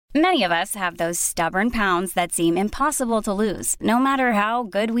Many of us have those stubborn pounds that seem impossible to lose, no matter how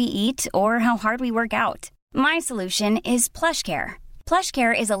good we eat or how hard we work out. My solution is PlushCare.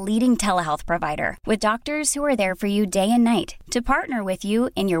 PlushCare is a leading telehealth provider with doctors who are there for you day and night to partner with you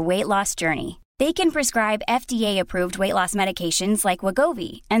in your weight loss journey. They can prescribe FDA-approved weight loss medications like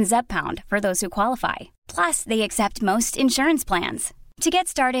Wegovy and Zepbound for those who qualify. Plus, they accept most insurance plans. To get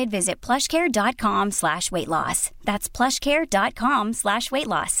started, visit plushcare.com/weightloss. That's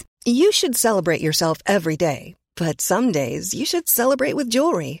plushcare.com/weightloss. You should celebrate yourself every day, but some days you should celebrate with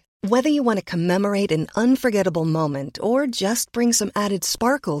jewelry. Whether you want to commemorate an unforgettable moment or just bring some added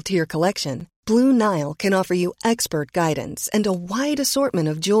sparkle to your collection, Blue Nile can offer you expert guidance and a wide assortment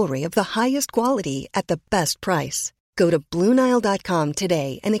of jewelry of the highest quality at the best price. Go to BlueNile.com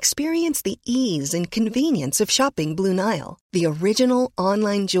today and experience the ease and convenience of shopping Blue Nile, the original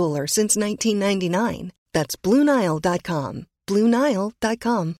online jeweler since 1999. That's BlueNile.com.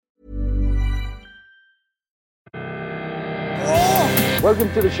 BlueNile.com.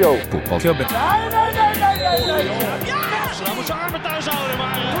 Welcome to the show. Fotballklubben.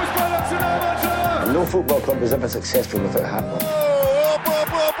 No football club is ever successful without happening.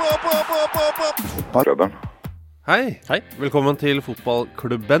 Klubben. Hei. Hei. Velkommen til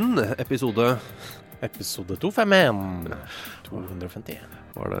Fotballklubben, episode 251. 251.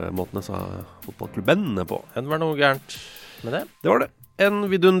 Var det måten jeg sa Fotballklubben på? Det var noe gærent med det. Det var det. En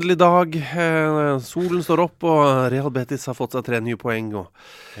vidunderlig dag, solen står opp, og Real Betis har fått seg 3 nye poeng, og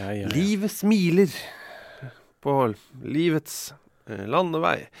livet smiler på livets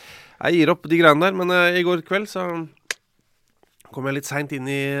landevei. Jeg gir opp de greiene der, men i går kveld så kom jeg litt sent inn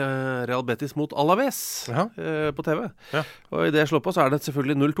i Real Betis mot Alaves på TV. Ja. Og i det jeg slår på så det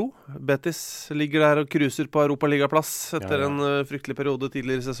selvfølgelig 0-2. Betis ligger der og kruser på Europaligaplass etter en fryktelig periode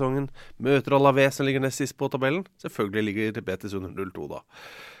tidligere i sesongen. Møter Alaves som ligger nest sist på tabellen. Selvfølgelig ligger Betis under 0-2 da.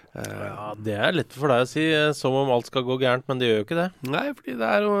 Ja, det litt for deg å si, som om alt skal gå gærent, men det gjør jo ikke det. Nei, fordi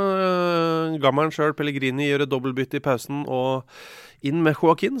det jo gammelen selv, Pellegrini, gjør et dobbeltbytte i pausen, og inn med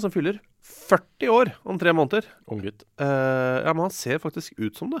Joaquin, som fyller 40 år om 3 måneder. Ung gutt. Ja, men han ser faktisk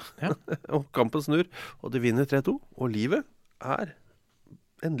ut som det. Ja. Og kampen snur, og de vinner 3-2, og livet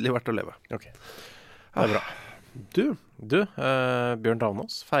endelig verdt å leve. Ok, det bra. Du, Bjørn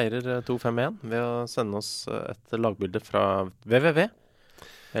Ravnås feirer 251 ved å sende oss et lagbilde fra WWW.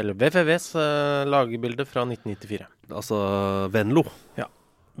 Eller WWWs lagbilde fra 1994. Altså Venlo. Ja.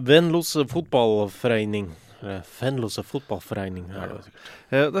 Venlos fotballforening. Venlos fotballforening det sikkert.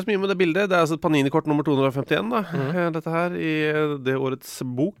 Det så mye med det bildet. Det altså et Panini-kort nummer 251 da. Dette her i det årets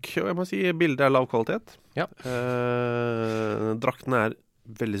bok. Og jeg må si, bildet lav kvalitet. Ja. Draktene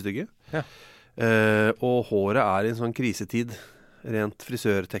veldig stygge. Ja. Og håret i en sånn krisetid, rent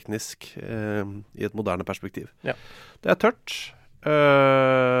frisørteknisk, i et moderne perspektiv. Ja. Det tørt.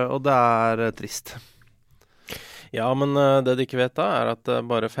 Og det trist. Ja, men det de ikke vet da at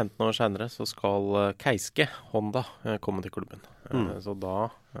bare 15 år senere så skal Keisuke Honda komme til klubben. Så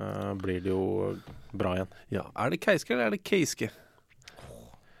da blir det jo bra igjen. Ja, det Keisuke eller det Keisuke?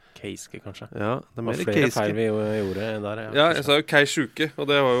 Keisuke kanskje. Ja, det mer flere Keisuke. feil vi gjorde der. Ja, jeg sa jo Keisuke, og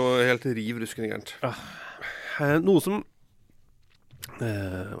det var jo helt riv ruskende gærent. Noe som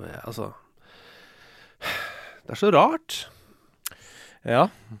altså det så rart.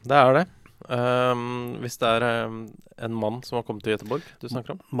 Ja, det det. Hvis det en mann som har kommet til Göteborg du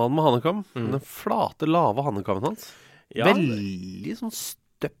snakker om. Mann med hannekam. Den flate, lave hannekammen hans. Ja. Veldig sånn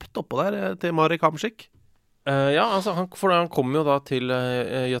støpt oppå der til Marek Hamšík. Ja, altså han kom jo da til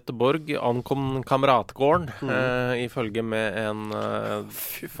Göteborg, ankom kameratgården, ifølge med en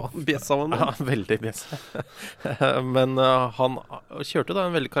fy faen, bjessa man. Ja, veldig bjessa. Men han kjørte da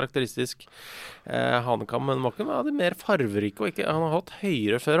en veldig karakteristisk hanekam, men var ikke det mer farverike, og ikke, han har hatt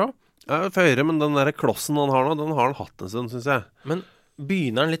høyere før også. Ja, høyere, men den der klossen han har nå, den har han hatt en stund, synes jeg. Men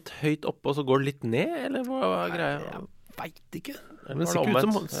begynner han litt høyt oppe, og så går det litt ned, eller hva greia? Jeg vet ikke. Men det ser ikke ut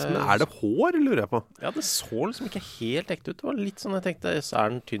som, men det hår, lurer jeg på? Ja, det så liksom ikke helt ekte ut. Det var litt sånn jeg tenkte, så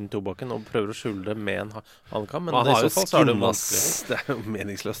den tynn tobakken og prøver å skjule det med en hanekam. Men han i har så jo fall så det skinnet, det jo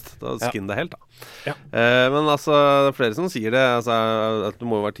meningsløst. Da skinner det helt, da. Ja. Men altså, det flere som sier det, altså, at det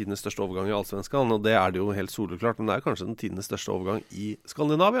må jo være tidens største overgang i Allsvenskan, og det det jo helt soleklart, men det kanskje den tidens største overgang i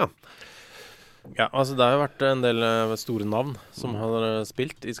Skandinavia. Ja, altså det har jo vært en del store navn som har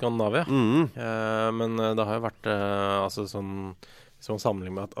spilt i Skandinavia. Men det har jo vært altså sånn, hvis man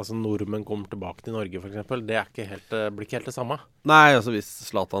sammenligner med at altså, nordmenn kommer tilbake til Norge for eksempel, det ikke helt, blir ikke helt det samme. Nei, altså hvis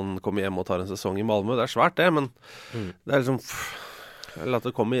Zlatan kommer hjem og tar en sesong i Malmö, det svært det, men det liksom eller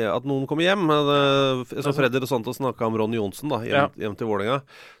at noen kommer hjem. Så Freddy og sånt snakket om Ronny Johnsen da, hjem til Vålerenga,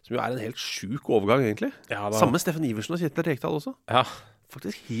 som jo en helt sjuk overgang egentlig. Ja, Samme Steffen Iversen og Kjetil Rekdal også. Ja.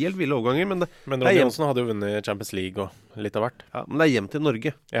 faktisk helt ville overganger, men Men Ronny Johnsen hadde jo vunnet Champions League og litt av hvert. Ja, men det hjem til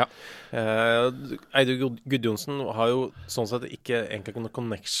Norge. Ja. Eidur Gudjonsen har jo sånn sett ikke egentlig noen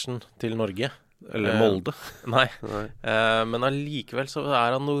connection til Norge. Eller Molde. Nei. Men allikevel så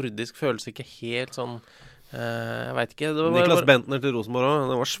han nordisk, føles ikke helt sånn jeg vet ikke. Niklas Bentner til Rosenborg også,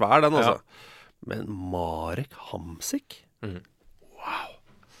 den var svær den altså. Ja. Men Marek Hamsik? Wow.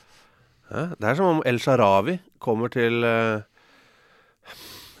 Ja, det som om El Sharawi kommer til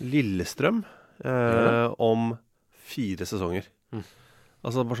Lillestrøm om 4 sesonger.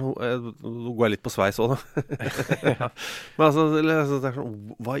 Altså, bare sånn, nå går jeg litt på sveis også da. Ja. Men altså, det er sånn,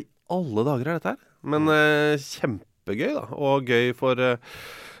 hva i alle dager dette her? Men kjempegøy da, og gøy for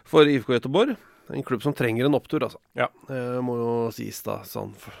IFK Göteborg. En klubb som trenger en opptur, altså. Ja. Det må jo sies da,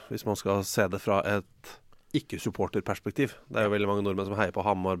 sånn, hvis man skal se det fra et ikke-supporterperspektiv. Det er jo veldig mange nordmenn som heier på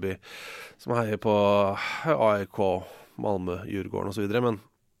Hammarby, som heier på AIK, Malmö, Djurgården og så videre, men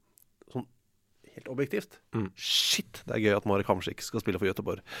sånn helt objektivt. Shit, det er gøy at Marek Hamsik skal spille for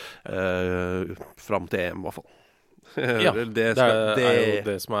Göteborg fram til EM i hvert fall. Ja, det er jo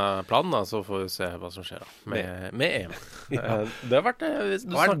det som er planen da, så får vi se hva som skjer da med EM. Ja. Det har vært det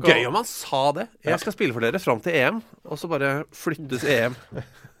var gøy om han sa det. Jeg skal spille for dere fram til EM, og så bare flyttes EM.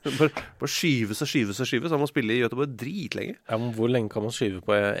 Bare skyves, så han må spille i Göteborg dritlenge. Ja, men hvor lenge kan man skyve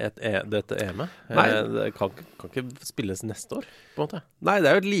på dette EM-et? Det kan ikke spilles neste år, på en måte. Nei, det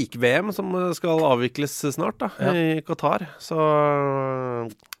er jo et like-VM som skal avvikles snart da, i Qatar. Så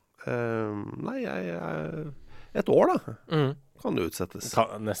nei, et år da kan det utsettes.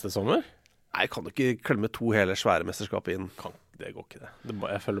 Neste sommer? Nei, kan du ikke klemme 2 hele svære mesterskap inn? Det går ikke det.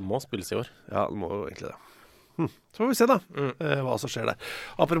 Jeg føler det må spilles i år. Ja, det må jo egentlig det. Så får vi se da hva som skjer der.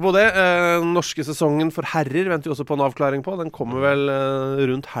 Apropos det, norske sesongen for herrer venter vi også på en avklaring på. Den kommer vel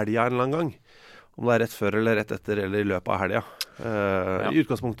rundt helga en eller annen gang. Om det er rett før eller rett etter eller i løpet av helga. I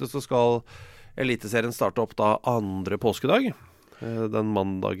utgangspunktet så skal Eliteserien starte opp da 2. påskedag. Den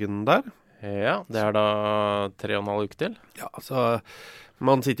mandagen der. Ja, det er da 3,5 uker til. Ja, altså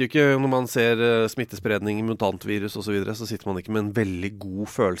man sitter jo ikke, når man ser smittespredning, mutantvirus og så videre, så sitter man ikke med en veldig god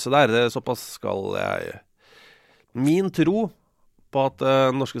følelse der. Det er såpass skal jeg... Min tro på at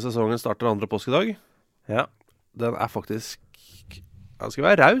norske sesongen starter 2. påskedag, den er faktisk... Jeg skal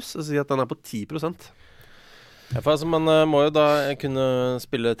være raus og si at den er på 10%. Ja, for altså, man må jo da kunne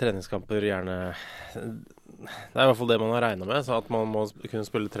spille treningskamper gjerne... Det er i hvert fall det man har regnet med, så at man må kunne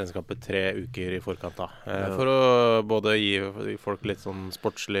spille treningskamper 3 uker i forkant da. For å både gi folk litt sånn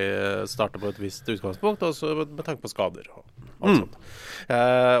sportslig starte på et visst utgangspunkt, og så med tanke på skader og alt sånt.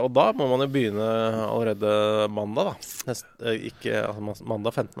 Og da må man jo begynne allerede mandag da.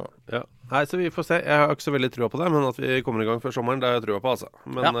 Mandag 15. Ja. Nei, så vi får se. Jeg har ikke så veldig trua på det, men at vi kommer i gang før sommeren, det har jeg trua på altså.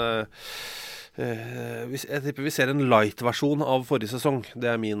 Men... jeg tipper vi ser en light-versjon av forrige sesong.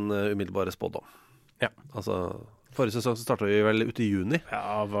 Det er min umiddelbare spådom. Ja. Altså, forrige sesong så startet vi vel ute i juni.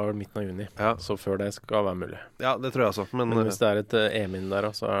 Ja, det var midten av juni. Ja. Så før det skal være mulig. Ja, det tror jeg også. Men hvis det er et EM der,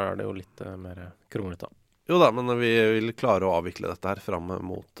 så er det jo litt mer kronglete. Jo da, men vi vil klare å avvikle dette her frem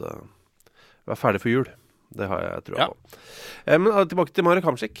mot være ferdig for jul. Det har jeg trua på. Men tilbake til Marek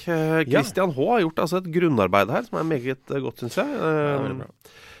Hamsik. Christian H. har gjort altså et grunnarbeid her, som er meget godt, synes jeg. Veldig bra.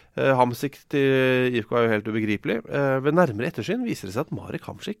 Hamsik til IFK er jo helt ubegripelig. Ved nærmere ettersyn viser det seg at Marek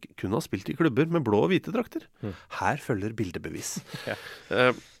Hamsik kun har spilt i klubber med blå og hvite drakter. Her følger bildebevis.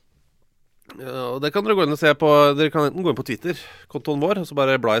 Og det kan dere gå inn og se på. Dere kan enten gå inn på Twitter, kontoen vår, og så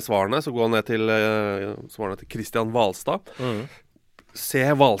bare bla i svarene, så gå ned til svarene til Christian Valstad. C.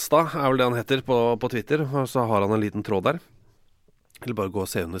 Valstad er vel det han heter på Twitter, og så har han en liten tråd der. Eller bare gå og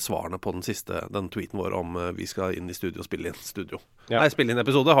se under svarene på den tweeten vår om vi skal inn i studio og spille inn studio. Nei, spille inn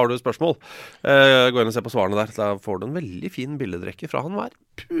episode. Har du spørsmål? Gå inn og se på svarene der. Da får du en veldig fin billedrekke fra han var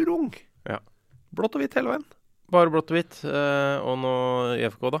purung. Ja. Blått og hvitt hele veien. Bare blått og hvitt. Og nå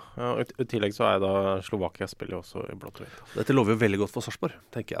IFK da. I tillegg så er da Slovakia spiller også i blått og hvitt. Dette lover jo veldig godt for Sarpsborg,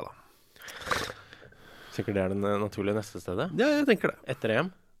 tenker jeg da. Sikkert det er den naturlige neste stedet? Ja, jeg tenker det. Etter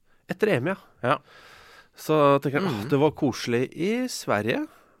EM? Etter EM, ja. Så tenker jeg, det var koselig i Sverige,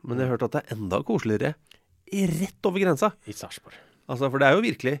 men jeg har hørt at det er enda koseligere rett over grensa. I Sarpsborg. Altså, for det er jo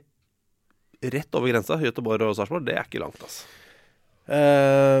virkelig rett over grensa. Göteborg og Sarpsborg, det er ikke langt, altså.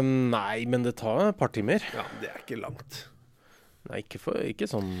 Nei, men det tar et par timer. Ja, det er ikke langt. Nei, ikke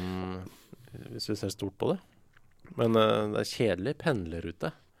sånn, hvis du ser stort på det. Men det er kjedelig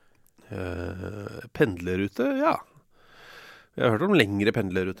pendlerrute. Pendlerute, ja. Jeg har hørt om lengre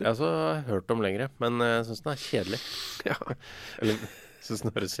pendlerruter. Jeg har hørt om lengre, men jeg synes den er kjedelig. Ja. Eller, jeg synes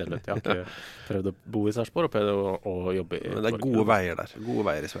den høres kjedelig ut. Jeg har ikke prøvd å bo i Sarpsborg og prøvd å jobbe i... Men det er gode veier der. Gode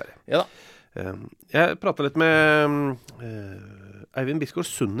veier i Sverige. Ja da. Jeg pratet litt med Eivind Bisgaard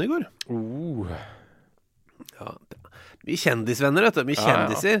Sund i går. Ja, mye kjendisvenner, vet du. Mye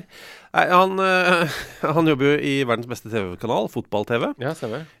kjendiser. Nei, han jobber jo i verdens beste TV-kanal, fotball-TV. Ja,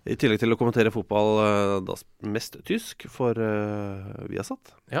 stemmer. I tillegg til å kommentere fotball, da mest tysk, for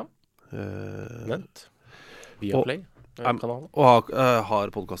Viasat. Ja. Vent. Viaplay. Kanalen. Og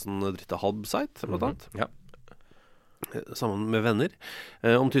har podcasten Dritte Halbseit, blant annet. Ja. Sammen med venner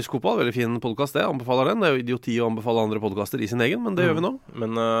om tysk fotball. Veldig fin podcast det, anbefaler den. Det er jo idioti å anbefale andre podcaster i sin egen, men det gjør vi nå.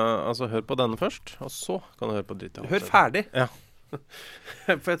 Men altså, hør på denne først, og så kan du høre på Dritte Halbseit. Hør ferdig. Ja.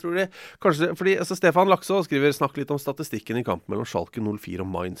 For jeg tror det kanskje, fordi altså, Stefan Lakså skriver snakk litt om statistikken i kampen mellom Schalke 04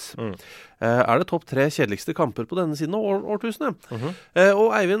 og Mainz. Er det topp 3 kjedeligste kamper på denne siden av årtusenet? Og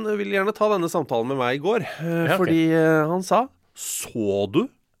Eivind ville gjerne ta denne samtalen med meg i går, fordi han sa, så du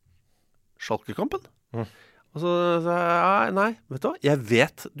Schalke-kampen? Og så sa jeg, nei, vet du hva? Jeg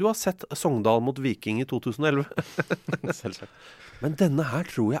vet du har sett Sogndal mot Viking i 2011. Selvsagt. Men denne her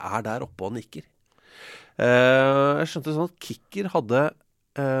tror jeg er der oppe og nikker. Jeg skjønte sånn at Kicker hadde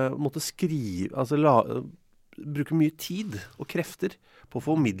måtte skrive, altså bruke mye tid og krefter på å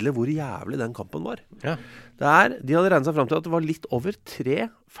formidle hvor jævlig den kampen var. Ja. De hadde regnet seg frem til at det var litt over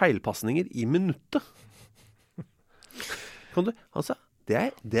 3 feilpassninger i minuttet. Altså, det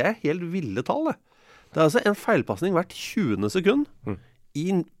er helt ville tall, det. Det er altså en feilpassning hvert 20. sekund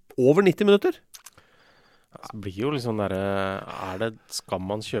i over 90 minutter. Det blir jo liksom skal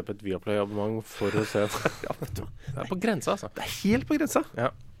man kjøpe et Viaplay-abonnement for å se ja, det er på grensa, altså. Det er helt på grensa. Ja.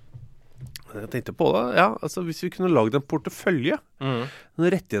 Jeg tenkte på det, ja, altså hvis vi kunne laget en portefølje, en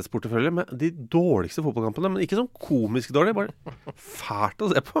rettighetsportefølje med de dårligste fotballkampene, men ikke sånn komisk dårlig, bare fælt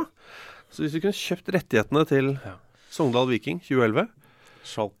å se på. Så hvis vi kunne kjøpt rettighetene til Sogndal Viking 2011,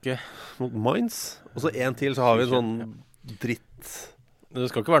 Schalke mot Mainz, og så en til, så har vi en sånn dritt. Det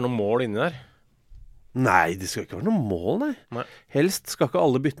skal ikke være noe mål inni der. Nei, det skal ikke være noe mål, nei. Helst skal ikke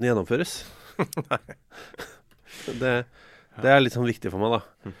alle byttene gjennomføres. det er litt sånn viktig for meg,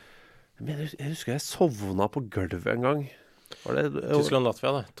 da. Men jeg husker jeg sovna på gulvet en gang. Var det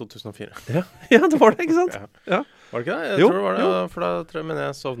Tyskland-Latvia, da, 2004. Ja, det var det, ikke sant? Ja. Var det ikke det? Jeg tror det var det, for da tror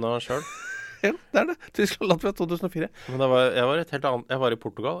jeg sovna selv. Ja, det er det. Tyskland-Latvia 2004. Men jeg var et helt annet. Jeg var i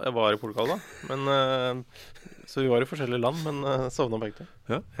Portugal da. Men, så vi var i forskjellige land, men sovna begge.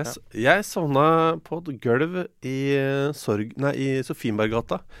 Ja, jeg sovna på et gulv i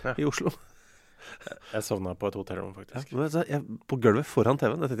Sofienberggata i Oslo. Jeg sovna på et hotellrom, faktisk. Ja, på gulvet foran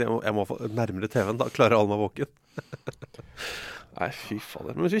TV-en. Jeg tenkte jeg må få nærmere TV-en, da klarer alle meg våken. Nei, fy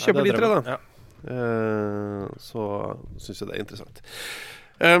fader. Men hvis vi kjøper litt, da, så synes jeg det er interessant.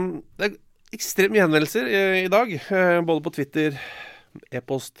 Det er ekstremt mye henvendelser i dag, både på Twitter,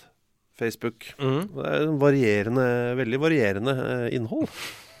 e-post, Facebook. Det er veldig varierende innhold.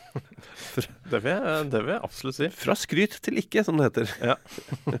 Det vil jeg absolutt si. Fra skryt til ikke, som det heter. Ja.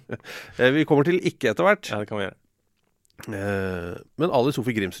 Vi kommer til ikke etter hvert. Ja, det kan vi gjøre. Men Ali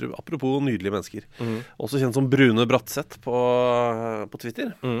Sofie Grimsrud, apropos nydelige mennesker, også kjent som Brune Bratseth på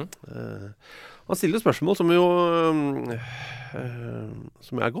Twitter. Han stiller spørsmål som jo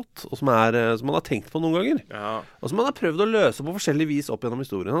som er godt, og som man har tenkt på noen ganger, og som man har prøvd å løse på forskjellig vis opp gjennom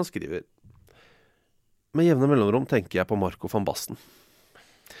historien. Han skriver: med jevne mellomrom tenker jeg på Marco van Basten,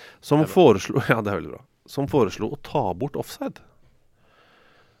 som foreslo det er veldig bra, som foreslo å ta bort offside.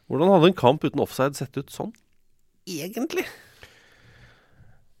 Hvordan hadde en kamp uten offside sett ut sånn egentlig?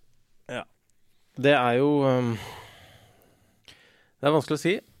 Ja, det er jo det er vanskelig å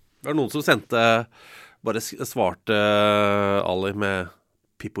si. Det var noen som svarte Ali med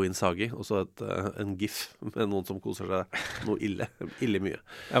Pippo Inzaghi, og så en gif med noen som koser seg noe ille mye.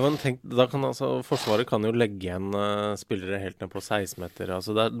 Ja, men tenk, da kan Forsvaret kan jo legge igjen spillere helt ned på 16 meter.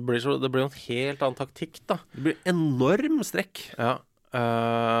 Altså det blir jo en helt annen taktikk, da. Det blir enorm strekk. Ja,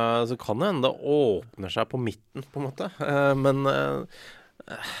 så kan det hende det åpner seg på midten, på en måte. Men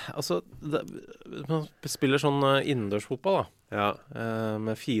altså, man spiller sånn innendørsfotball, da. Ja.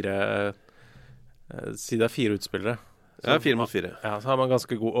 Med 4 si det er 4 utspillere. Ja, 4 mot 4. Ja, så har man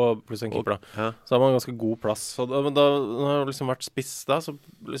ganske god, og pluss en keeper da. Ja. Så har man ganske god plass. Så da har det liksom vært spiss da, så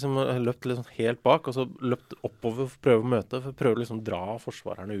liksom løpt liksom helt bak, og så løpt oppover for å prøve å møte, for å prøve liksom dra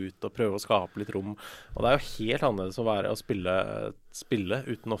forsvarerne ut, og prøve å skape litt rom. Og det er jo helt annerledes å spille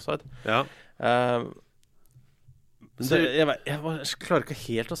uten offside. Ja. Så jeg klarer ikke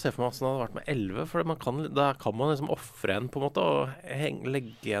helt å se for meg hvordan det hadde vært med 11, for da kan man liksom offre en på en måte og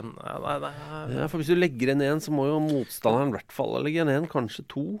legge igjen. Ja, for hvis du legger en igjen, så må jo motstanderen i hvert fall legge en igjen, kanskje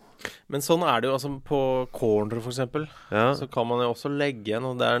 2. Men sånn er det jo altså på corner for eksempel. Ja. Så kan man jo også legge igjen,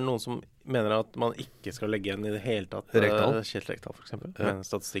 og det er noen som mener at man ikke skal legge igjen i det hele tatt Kjelt Rekdal, for eksempel. Men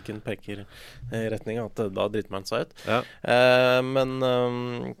statistikken peker i retning av at da driter man seg ut.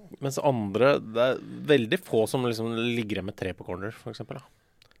 Mens andre, det veldig få som liksom ligger igjen med 3 på corner, for eksempel.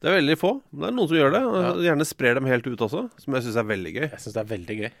 Det veldig få. Det noen som gjør det. Og gjerne sprer dem helt ut også, som jeg synes veldig gøy. Jeg synes det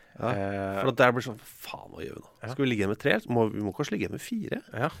veldig gøy. For at det blir sånn, faen, hva gjør vi nå? Skal vi ligge igjen med 3? Vi må kanskje ligge igjen med 4?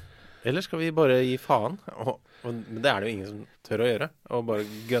 Ja. Eller skal vi bare gi faen? Men det det jo ingen som tør å gjøre. Og bare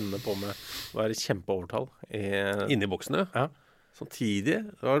gønne på med å være kjempeovertall. Inni boksene. Ja. Samtidig.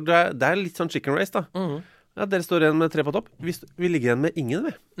 Det litt sånn chicken race, da. Ja, dere står igjen med 3 på topp. Vi ligger igjen med ingen,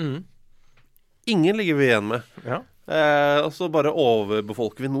 vi. Ingen ligger vi igjen med. Ja. Og så bare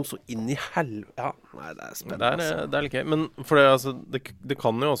overbefolker vi noe så inn i helvete. Ja, nei, det spennende. Det litt gøy. Men for det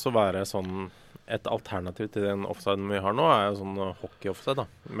kan jo også være sånn et alternativ til den offsiden vi har nå jo sånn hockey-offside, da.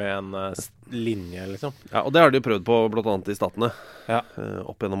 Med en linje, liksom. Ja, og det har de jo prøvd på, blant annet i statene. Ja.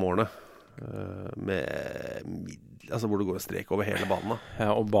 Opp gjennom årene. Altså hvor det går en strek over hele banen, da.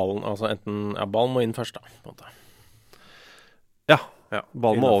 Ja, og ballen, altså enten ballen må inn først, da, på en måte. Ja,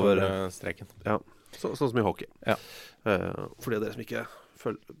 ballen må over streken. Ja, sånn som i hockey. Ja. For de av dere som ikke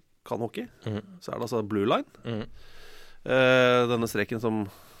kan hockey, så det altså blue line. Denne streken som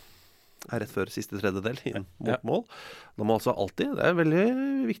rett før siste tredjedel inn mot mål. Da må altså alltid, det veldig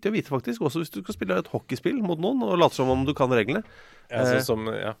viktig å vite faktisk, også hvis du skal spille et hockeyspill mot noen, og late som om du kan reglene.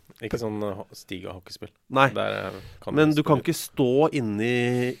 Ikke sånn stiga hockeyspill. Nei, men du kan ikke stå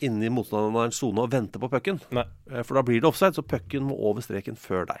inni motstanderens zone og vente på pucken. Nei. For da blir det offside, så pucken må over streken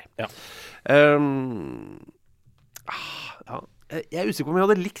før deg. Ja. Jeg usikker på om jeg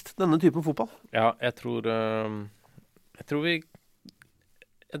hadde likt denne typen fotball. Ja, jeg tror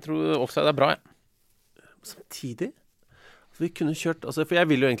offside bra, Samtidig vi kunne kjørt, for jeg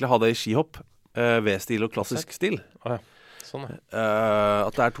vil jo egentlig ha det i skihopp, V-stil og klassisk stil. Sånn,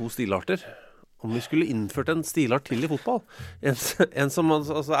 at det 2 stilarter. Om vi skulle innført en stilart til i fotball, en som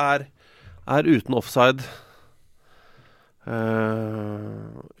altså uten offside,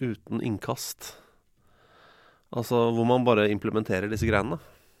 uten innkast, altså hvor man bare implementerer disse greiene,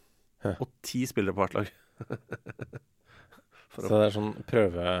 og 10 spillere på hvert lag. Så det sånn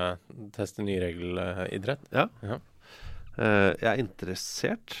prøveteste ny regelidrett? Ja. Jeg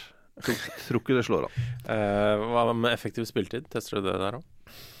interessert. Tror ikke det slår an. Hva med effektiv spiltid? Tester du det der også?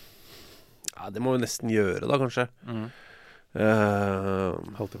 Ja, det må vi nesten gjøre da, kanskje.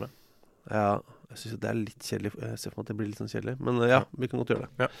 Halvtime? Ja, jeg synes det litt kjedelig. Jeg ser for meg at det blir litt sånn kjedelig. Men ja, vi kan godt gjøre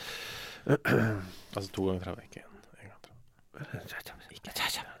det. Ja. Altså 2 ganger 30, ikke 1 gang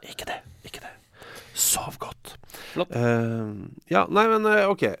 30. Ikke det. Sov godt. Flott. Ja, nei, men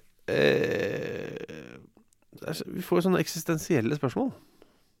ok. Vi får jo sånne eksistensielle spørsmål.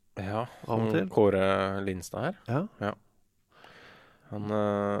 Ja, som Kåre Lindstad her. Ja. Han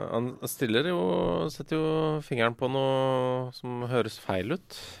setter jo fingeren på noe som høres feil ut.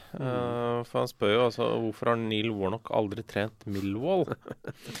 For han spør jo altså hvorfor har Neil Warnock aldri trent Millwall?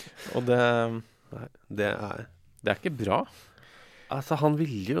 Og det ikke bra. Altså, han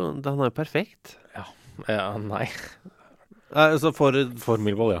ville jo, han jo perfekt. Ja, nei. Altså, for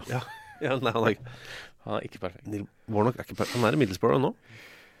Millwall, ja. Nei, han ikke perfekt. Neil Warnock ikke perfekt. Han i Middlesbrough nå.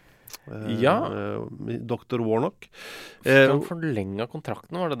 Ja. Dr. Warnock. Han forlenget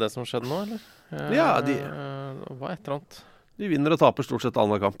kontrakten, var det som skjedde nå, eller? Ja, hva et eller annet? De vinner og taper stort sett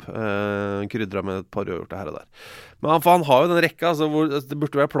annen kamp. Krydret med et par uavgjorte her og der. Men han har jo den rekka, altså, hvor det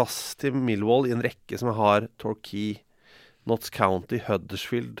burde være plass til Millwall i en rekke som har Torquay, Notts County,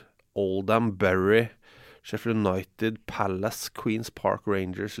 Huddersfield, Oldham, Bury, Sheffield United, Palace, Queen's Park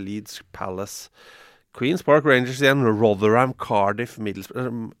Rangers, Leeds, Palace, Queen's Park Rangers igjen, Rotherham, Cardiff,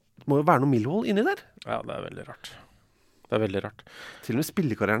 Middlesbrough. Det må jo være noe Millwall inni der. Ja, det veldig rart. Til og med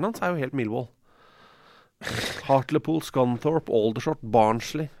spillekarrieren hans jo helt Millwall. Hartlepool, Scunthorpe, Aldershot,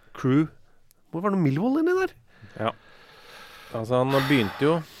 Barnsley, Crewe. Det må være noe Millwall inni der. Ja. Altså, han begynte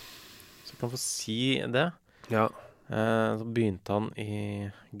jo, så kan jeg få si det. Ja. Så begynte han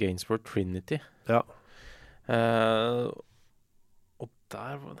i Gainsborough Trinity. Ja. Og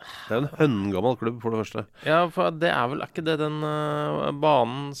der det en høngammel klubb, for det første. Ja, for det vel ikke det den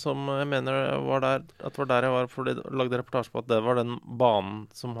banen som jeg mener var der, at det var der jeg var, for de lagde reportasje på at det var den banen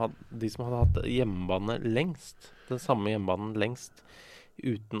som de som hadde hatt hjemmebane lengst. Den samme hjemmebanen lengst,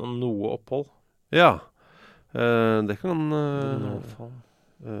 uten noe opphold. Ja. Det kan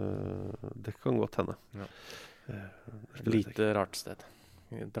det kan godt hende. Ja. Lite rart sted.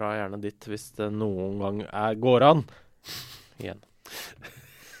 Dra gjerne dit hvis det noen gang går an. Igjen.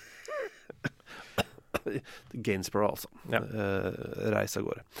 Gainsborough, altså. Ja. Reis av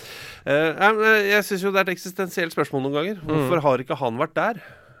gårde. Jeg synes jo det et eksistensielt spørsmål noen ganger. Hvorfor har ikke han vært der?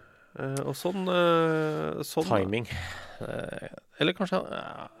 Og sånn Timing. Eller kanskje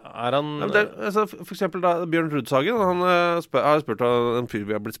han for eksempel da Bjørn Rudsagen, han har spurt en fyr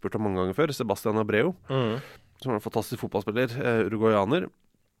vi har blitt spurt om mange ganger før, Sebastian Abreu, som er en fantastisk fotballspiller, uruguayaner.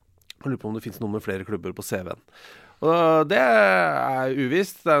 Jeg lurer på om det finnes noen med flere klubber på CV-en. Og det er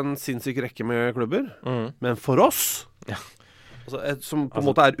uvisst. Det er en sinnssyk rekke med klubber. Men for oss, som på en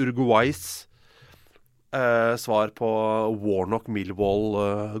måte er Uruguays svar på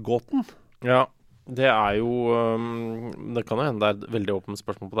Warnock-Millwall-gåten. Ja, det er jo det kan jo hende det er et veldig åpent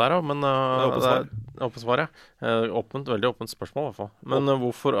spørsmål på der, men åpent svar, ja. Veldig åpent spørsmål i hvert fall. Men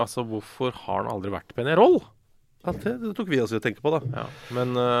hvorfor har han aldri vært på en roll? Ja, det tok vi også å tenke på, da. Ja,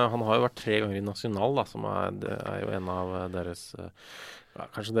 men han har jo vært 3 ganger i Nacional, da, som det er jo en av deres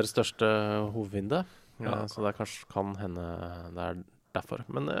kanskje deres største hovedvinde. Ja, så det kanskje kan hende det er derfor.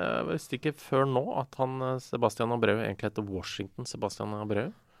 Men jeg visste ikke før nå at Sebastian Abreu egentlig heter Washington Sebastian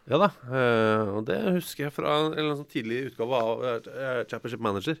Abreu. Ja da, og det husker jeg fra en sånn tidlig utgave av Championship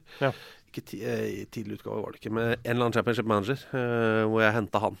Manager. Ja. Ikke tidlig utgave var det ikke, men en eller annen Championship Manager, hvor jeg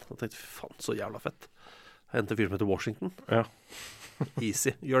hentet han. Og tenkte, faen, så jævla fett. Jeg hentet fyr som heter Washington. Ja.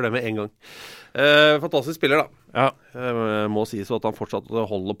 Easy, gjør det med en gang. Fantastisk spiller, da. Ja. Må sies at han fortsatt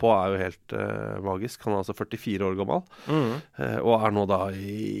holder på, er jo helt magisk. Han er altså 44 år gammel, og er nå da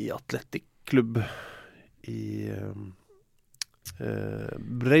i atletikk-klubb i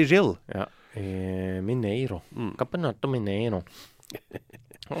Brasil. Ja, Mineiro. Campeonato Mineiro.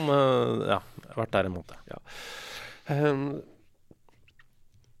 Han har vært der en måte. Ja.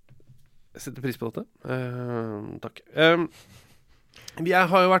 Jeg setter pris på dette. Takk. Jeg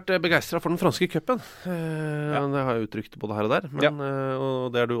har jo vært begeistret for den franske cupen. Det har jeg uttrykt både her og der, men,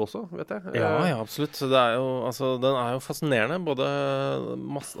 og det er du også, vet jeg. Ja, absolutt. Så det er jo, den er jo fascinerende. Både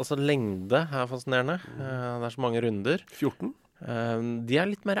lengde er fascinerende. Det er så mange runder. 14. De er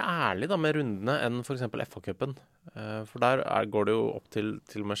litt mer ærlige da med rundene enn for eksempel FA-cupen. For der går det jo opp til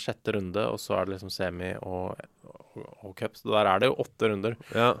og med 6. runde, og så er det liksom semi og cup. Så der er det jo 8 runder.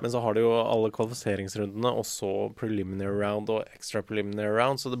 Ja. Men så har de jo alle kvalifiseringsrundene, og så preliminary round og extra preliminary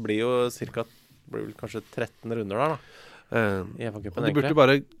round. Så det blir jo kanskje 13 runder der, da. I FA-cupen, de burde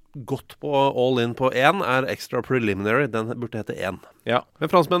bare gått på all in på 1, er extra preliminary. Den burde hete 1. Ja.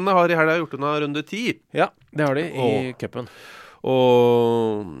 Men franskmennene har i helga gjort unna runde 10. Ja, det har de i cupen.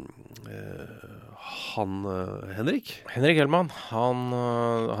 Og Henrik Hellmann, han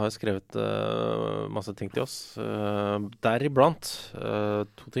har skrevet masse ting til oss. Deriblant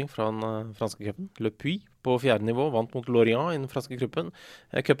 2 ting fra den franske cupen. Le Puy på 4. nivå vant mot Lorient i den franske cupen.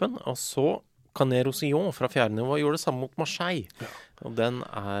 Og så Canet-Roussillon fra 4. nivå gjorde det samme mot Marseille. Ja. Og den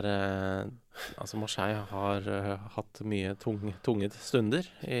Marseille har hatt mye tunge stunder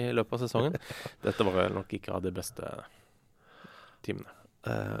i løpet av sesongen. Dette var vel nok ikke av de beste timene.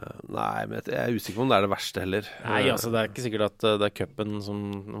 Nei, men jeg er usikker på om det er det verste heller. Nei, det er ikke sikkert at det er cupen som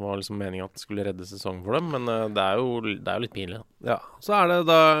var liksom meningen at skulle redde sesongen for dem, men det er jo litt pinlig. Ja, så er det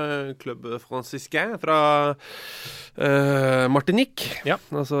da Club Franciscain fra Martinique,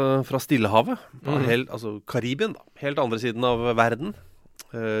 altså fra Stillehavet, Karibien da, helt andre siden av verden.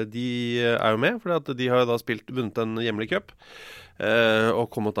 De er jo med, fordi at de har da vunnet en hjemlig cup,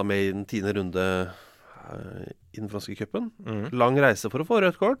 og kommet da med i den 10. runde i den franske cupen. Lang reise for å få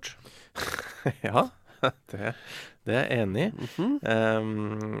rødt kort. Ja, det er jeg enig i.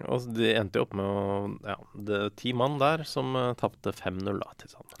 Og de endte jo opp med det 10 mann der som tappte 5-0 da, til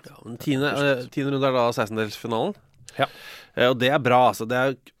sammen. Ja, men 10. runde er da 16-delsfinalen. Ja. Og det er bra, altså. Det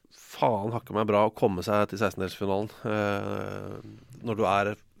er faen hakke meg bra å komme seg til 16-delsfinalen når du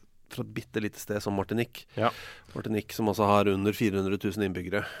er fra et bitte lite sted som Martinique. Ja. Martinique som også har under 400 000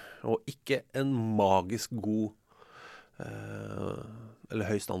 innbyggere. Og ikke en magisk god eller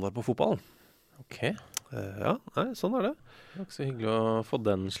høy standard på fotballen. Ok. Ja, nei, sånn er det. Det var ikke så hyggelig å få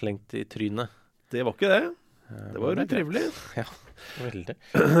den slengt i trynet. Det var ikke det. Det var jo trivelig. Ja, veldig.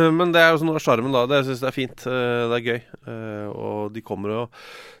 Men det er jo sånn noe charmen da. Det synes jeg er fint. Det er gøy. Og de kommer og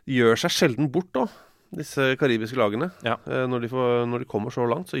gjør seg sjelden bort da. Disse karibiske lagene. Ja. Når de kommer så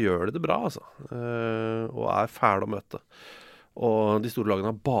langt, så gjør de det bra, altså. Og er fæle å møte. Og de store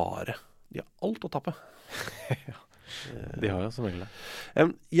lagene de har alt å tappe. Ja. De har jo som regel det.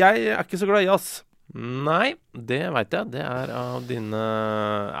 Jeg er ikke så glad i jazz. Nei, det vet jeg. Det er av dine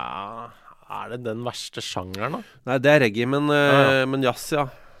er det den verste sjangeren da? Nei, det er reggae, men jazz, ja.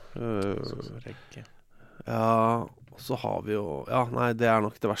 Reggae. Ja, så har vi jo nei, det er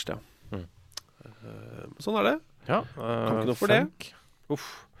nok det verste, ja. Sånn er det. Ja, kan ikke noe for funk. Det. Uff.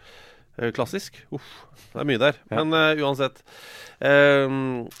 Klassisk. Uff. Det er mye der. Ja. Men uansett.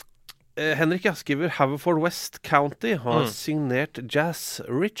 Henrik skriver Haverford West County har signert Jazz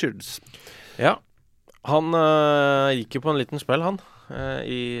Richards. Ja, han gikk jo på en liten smell, han.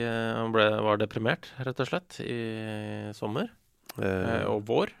 Han var deprimert, rett og slett, i sommer og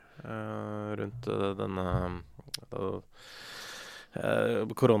vår. Rundt denne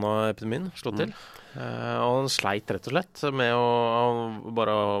koronaepidemien slått til. Og han sleit rett og slett med å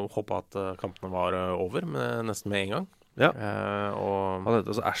bare håpe at kampene var over, nesten med en gang. Ja. Og han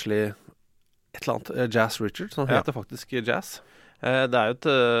heter altså Ashley et eller annet, Jazz Richards. Han heter faktisk Jazz. Det jo et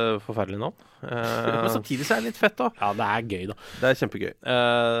forferdelig navn. Men samtidig så det litt fett da. Ja, det gøy da. Det kjempegøy.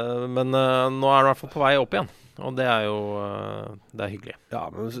 Men nå det i hvert fall på vei opp igjen. Og det jo det hyggelig. Ja,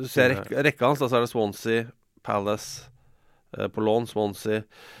 men hvis du ser rekka hans, da så det Swansea, Palace, på lån, Swansea,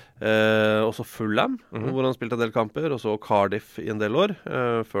 og så Fulham, hvor han spilte en del kamper, og så Cardiff i en del år,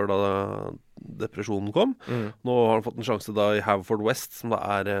 før da depresjonen kom. Nå har han fått en sjanse da i Haverford West, som da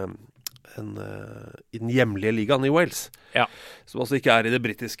i den hjemlige ligaen i Wales. Ja. Som altså ikke i det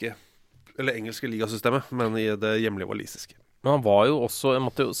britiske eller engelske ligasystemet, men i det hjemlige walisiske. Men han var jo også, jeg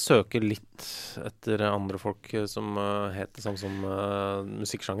måtte jo søke litt etter andre folk som het det samme som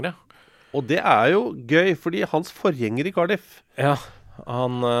musikksjangre. Og det jo gøy, fordi hans forgjenger i Cardiff. Ja,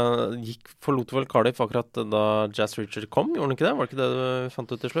 han forlot vel Cardiff akkurat da Jazz Richard kom, gjorde han ikke det? Var det ikke det du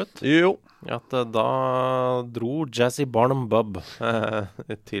fant ut til slutt? Jo. At da dro Jazzy Barnum Bub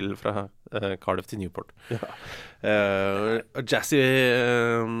til fra Cardiff til Newport. Ja. Jazzy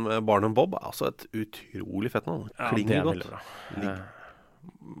Barnum Bob altså et utrolig fett navn. Klinger godt. Veldig bra.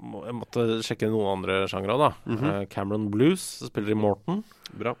 Jeg måtte sjekke noen andre sjangre da. Cameron Blues spiller i Morton.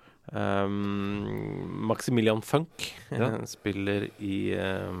 Bra. Maximilian Funk spiller i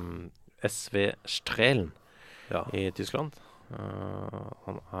SV Strehlen i Tyskland.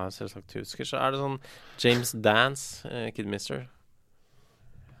 Han selvsagt tysker. Så det sånn James Dance, Kidmister.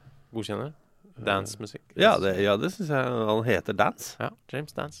 Godkjenner? Dance-musikk. Ja, det synes jeg han heter Dance. Ja,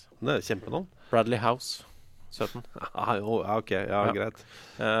 James Dance. Det kjempenavn. Bradley House, 17. Ok, greit.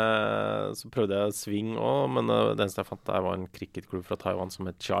 Så prøvde jeg swing også, men det eneste jeg fant der var en cricketklubb fra Taiwan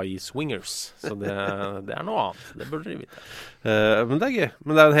som het Chai Swingers. Så det noe annet. Det burde de vite. Men det gøy.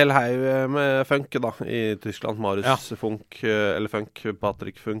 Men det en hel haug med funk da, i Tyskland. Marius Funk, eller Funk,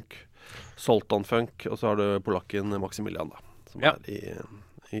 Patrick Funk, Soltan Funk, og så har du polakken Maximilian da, som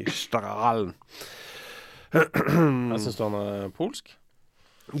i Strahlen. Jeg synes du han polsk?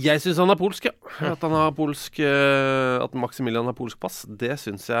 Jeg synes han polsk, ja. At han har polsk, at Maximilian har polsk pass, det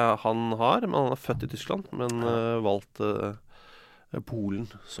synes jeg han har. Men han født i Tyskland, men valgt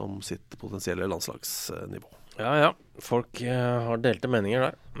Polen som sitt potensielle landslagsnivå. Ja. Folk har delte meninger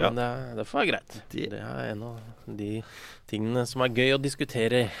der, men det får være greit. Det en av de tingene som gøy å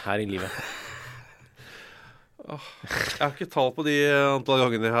diskutere her i livet. Jeg har ikke tall på de antall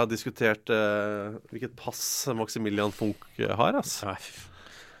gangene jeg har diskutert hvilket pass Maximilian Funk har, altså.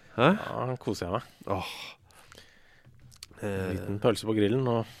 Hæ? Ja, koser jeg meg. Liten pølse på grillen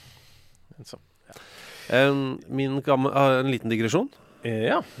og sånn. En liten digresjon.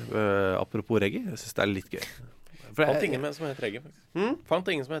 Ja. Apropos reggae, jeg synes det litt gøy. Fant ingen som heter reggae, faktisk. Fant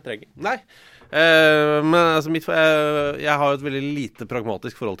ingen som heter reggae. Nei. Men altså jeg har jo et veldig lite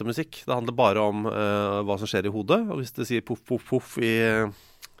pragmatisk forhold til musikk. Det handler bare om hva som skjer i hodet. Og hvis det sier poff, poff, poff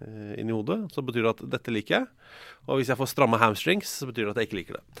inni hodet, så betyr det at dette liker jeg. Og hvis jeg får stramme hamstrings, så betyr det at jeg ikke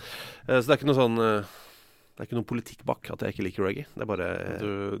liker det. Så det ikke noe sånn det ikke noe politikk bak at jeg ikke liker reggae. Det bare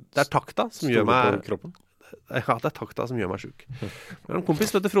det takta som gjør meg kroppen. Ja, det takta som gjør meg syk. Jeg har en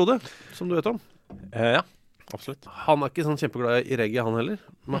kompis som heter Frode, som du vet om. Ja, absolutt. Han ikke sånn kjempeglad i reggae, han heller.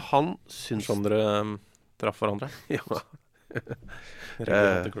 Men han syns sånn dere traff hverandre. Ja.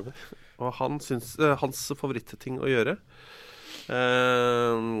 Og han syns hans favoritting å gjøre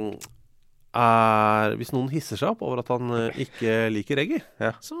hvis noen hisser seg opp over at han ikke liker reggae,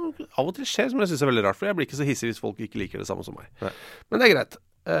 så av og til skjer som jeg synes veldig rart, for jeg blir ikke så hissig hvis folk ikke liker det samme som meg. Men det greit.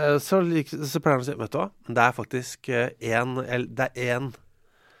 Så pleier han å si, vet du hva, det faktisk en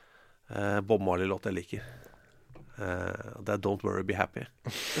Bob Marley-låt jeg liker. Det Don't Worry, Be Happy.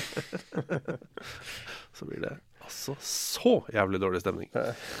 Så blir det altså så jævlig dårlig stemning.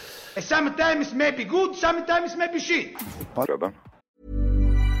 Sometimes may be good, sometimes may be shit.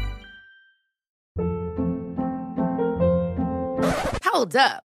 Hold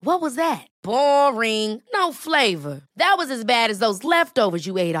up. What was that? Boring. No flavor. That was as bad as those leftovers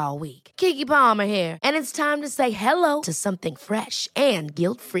you ate all week. Keke Palmer here, and it's time to say hello to something fresh and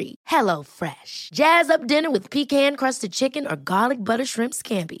guilt-free. Hello Fresh. Jazz up dinner with pecan-crusted chicken or garlic butter shrimp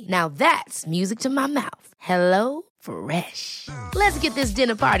scampi. Now that's music to my mouth. Hello Fresh. Let's get this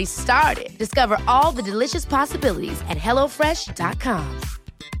dinner party started. Discover all the delicious possibilities at HelloFresh.com.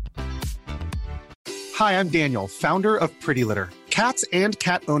 Hi, I'm Daniel, founder of Pretty Litter. Cats and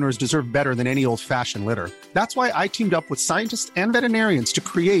cat owners deserve better than any old-fashioned litter. That's why I teamed up with scientists and veterinarians to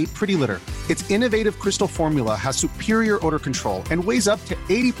create Pretty Litter. Its innovative crystal formula has superior odor control and weighs up to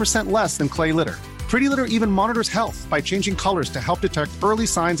 80% less than clay litter. Pretty Litter even monitors health by changing colors to help detect early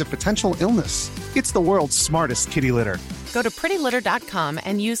signs of potential illness. It's the world's smartest kitty litter. Go to prettylitter.com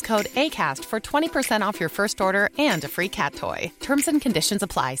and use code ACAST for 20% off your first order and a free cat toy. Terms and conditions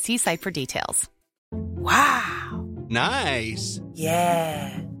apply. See site for details. Wow. Nice.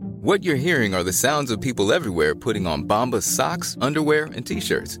 Yeah. What you're hearing are the sounds of people everywhere putting on Bombas socks, underwear, and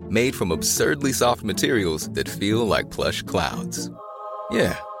T-shirts made from absurdly soft materials that feel like plush clouds.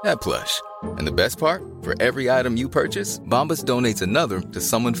 Yeah, that plush. And the best part? For every item you purchase, Bombas donates another to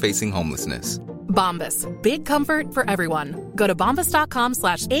someone facing homelessness. Bombas. Big comfort for everyone. Go to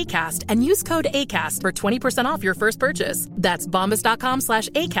bombas.com/ACAST and use code ACAST for 20% off your first purchase. That's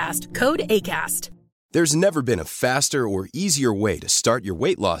bombas.com/ACAST. Code ACAST. There's never been a faster or easier way to start your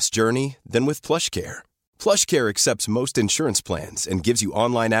weight loss journey than with PlushCare. PlushCare accepts most insurance plans and gives you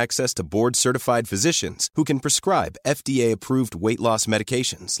online access to board-certified physicians who can prescribe FDA-approved weight loss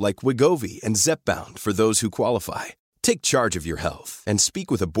medications like Wegovy and Zepbound for those who qualify. Take charge of your health and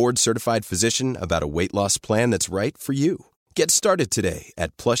speak with a board-certified physician about a weight loss plan that's right for you. Get started today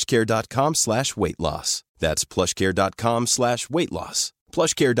at plushcare.com/weight-loss. That's plushcare.com/weight-loss.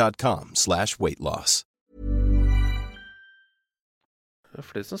 plushcare.com/weight-loss. Det er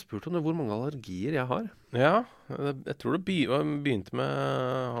flere som har spurt om det, hvor mange allergier jeg har. Ja, jeg tror det begynte med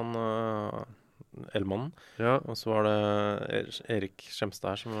han Elmannen. Ja. Og så var det Erik Skjemstad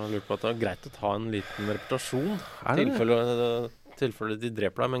her som lurte på at det var greit å ta en liten reputasjon. Tilfelle de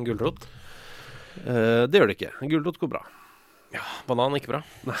dreper deg med en gulrot. Det gjør det ikke. En gulrot går bra. Ja, banan ikke bra.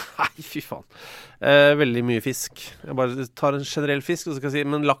 Nei, fy faen. Veldig mye fisk. Jeg bare tar en generell fisk, og så kan jeg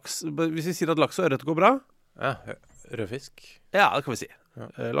si, men laks, hvis vi sier at laks og ørret går bra? Ja, rødfisk. Ja, det kan vi si.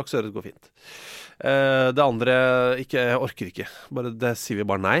 Ja. Laks og ørret går fint. Det andre, jeg orker ikke. Det sier vi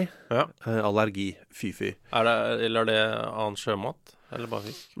bare nei. Ja. Allergi, fy. Eller er det annen sjømat? Eller bare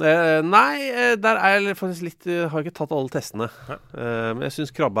fisk? Nei, der er jeg faktisk litt, har ikke tatt alle testene. Ja. Men jeg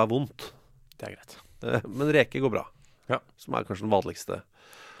synes krabbe er vondt. Det er greit. Men reke går bra. Ja. Som er kanskje den vanligste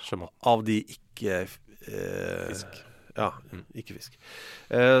sjømat. Av de ikke fisk. Ja, ikke fisk.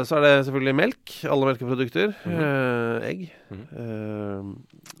 Så er det selvfølgelig melk. Alle melkeprodukter. Egg.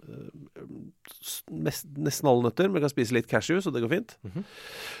 Nesten alle nøtter. Men jeg kan spise litt cashew, så det går fint.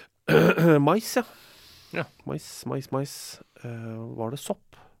 Mais, ja. Mais. Var det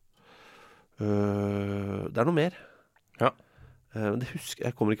sopp? Det er noe mer. Ja. Det husker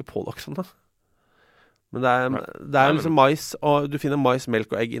jeg. Kommer ikke på det akkurat. Men det er liksom mais, og du finner mais,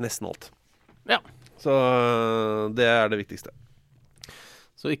 melk og egg i nesten alt. Ja. Så det er det viktigste.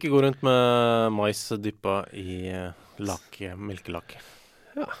 Så ikke gå rundt med mais dyppa i melkelakk.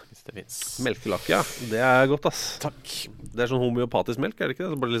 Ja, hvis det finnes. Melkelakk, ja. Det er godt, ass. Takk. Det er sånn homeopatisk melk, er det ikke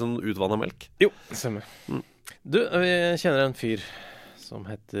det? Så bare litt sånn utvannet melk. Jo, stemmer. Du, vi kjenner en fyr som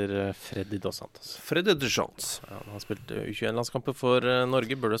heter Freddy Dos Santos. Freddy Dos Santos. Ja, han har spilt U21-landskamper for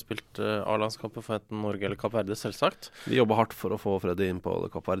Norge. Burde ha spilt A-landskamper for enten Norge eller Kapp Verde, selvsagt. Vi jobber hardt for å få Freddy inn på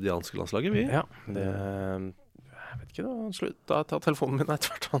det kappverdianske landslaget, vi. Ja, jeg vet ikke da. Han slutta å ta telefonen min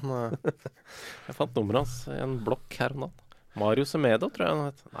etter hvert. Jeg fant nummeret hans i en blokk her om dagen. Mario Semedo, tror jeg han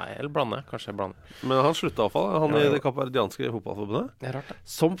heter. Nei, eller blander jeg. Kanskje jeg blander. Men han slutta i hvert fall. Han i det kappverdianske fotballforbundet. Det er rart, det.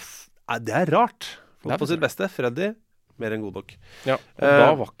 Det er rart. På sitt beste. Freddy mer enn god nok. Ja, og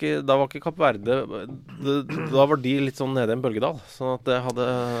da var ikke Kapp Verde da var de litt sånn nede i en bølgedal, sånn at det hadde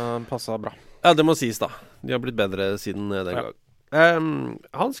passet bra. Ja, det må sies da. De har blitt bedre siden den gang.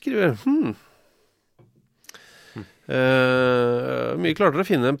 Han skriver mye klarte å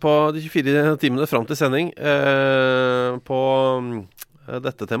finne på de 24 timene frem til sending på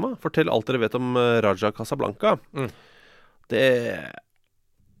dette temaet. Fortell alt dere vet om Raja Casablanca. Det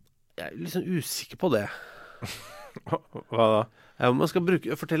jeg er litt sånn usikker på det. Hva da? Man skal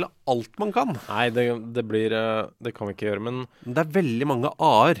fortelle alt man kan. Nei, det kan vi ikke gjøre, men det er veldig mange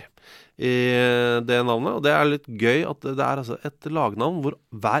A-er i det navnet, og det er litt gøy at det er altså et lagnavn hvor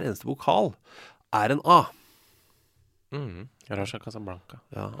hver eneste vokal er en A. Raja Casablanca.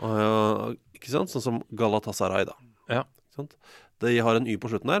 Ja, ikke sant? Sånn som Galatasaray da. Ja. Ikke sant? De har en Y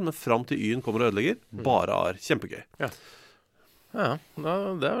på slutten der, men frem til Y-en kommer og ødelegger. Bare A-er. Kjempegøy. Ja,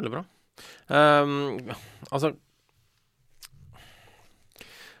 det er veldig bra. Altså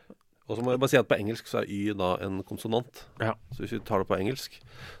og så må jeg bare si at på engelsk så er Y da en konsonant. Ja. Så hvis vi tar det på engelsk,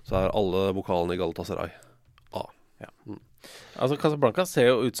 så er alle vokalene i Galatasaray A. Ja. Altså, Casablanca ser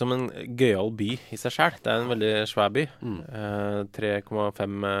jo ut som en gøyal by I seg selv. Det en veldig svær by.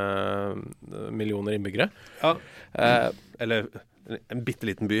 3,5 millioner innbyggere. Ja, eller en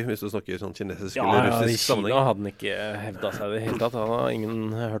bitteliten by, hvis du snakker sånn kinesisk eller russisk sammenheng. Ja, I Kina hadde den ikke hevdet seg det helt tatt. Han har ingen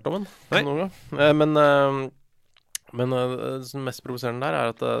hørt om den noen gang. Men det mest provoserende der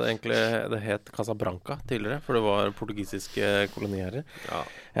at egentlig det het Casablanca tidligere, for det var portugisiske koloniærer.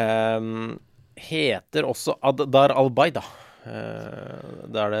 Heter også Dar al-Baida.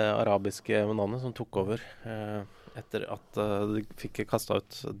 Det det arabiske navnet som tok over etter at de fikk kastet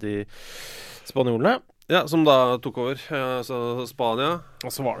ut de spanjolene. Ja, som da tok over. Så Spania.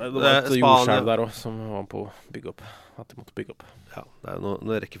 Og så var det et jordskjelv der også, som var på å bygge opp. At de måtte bygge opp. Ja, det jo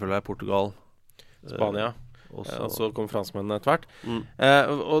noe rekkefølge her. Portugal. Spania. Og så kom franskmennene etter hvert.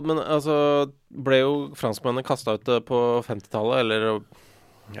 Men altså, ble jo franskmennene kastet ut på 50-tallet, eller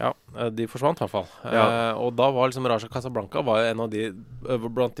ja, de forsvant I hvert fall. Og da var liksom Raja Casablanca var jo en av de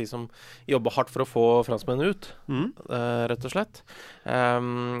blant de som jobbet hardt for å få franskmennene ut, rett og slett.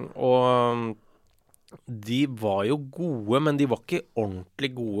 Og de var jo gode, men de var ikke ordentlig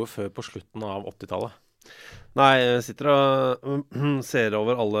gode før på slutten av 80-tallet. Nei, jeg sitter og ser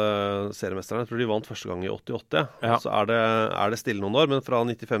over alle seriemesterne. Jeg tror de vant første gang I 88. Ja. Så det stille noen år, men fra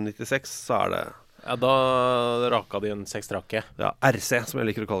 95-96 så det... Ja, da raka de en 6 rake. Ja, RC, som jeg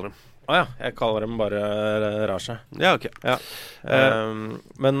liker å kalle dem. Ja, jeg kaller dem bare Raja. Ja, ok. Ja.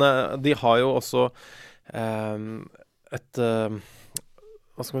 Men de har jo også et...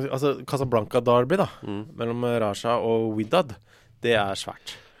 hva skal man si? Altså, Casablanca Derby da, mellom Raja og Wydad, det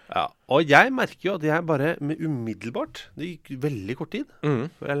svært. Ja, og jeg merker jo at jeg bare med umiddelbart, det gikk veldig kort tid,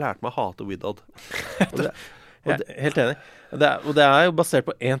 for jeg lærte meg å hate Wydad. Helt enig. Og det jo basert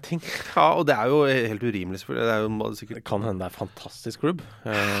på én ting. Ja, og det jo helt urimelig selvfølgelig. Det jo sikkert... Det kan hende det en fantastisk klubb.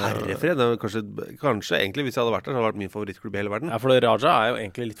 Herrefred, det kanskje egentlig hvis jeg hadde vært der, så hadde det vært min favorittklubb I hele verden. Ja, for Raja jo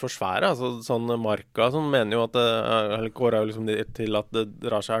egentlig litt for svære. Altså, sånn Marca som mener jo at eller går jo liksom til at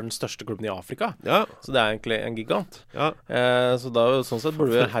Raja den største klubben I Afrika. Ja. Så det egentlig en gigant. Ja. Så da sånn sett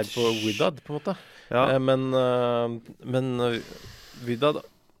burde vi heid på Wydad, på en måte. Ja. Men Wydad...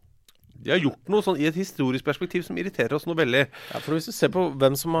 De har gjort noe sånn I et historisk perspektiv som irriterer oss noe veldig. Ja, for hvis du ser på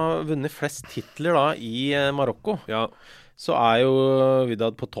hvem som har vunnet flest titler da I Marokko, så jo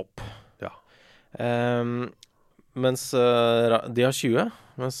Wydad på topp. Ja. Mens de har 20,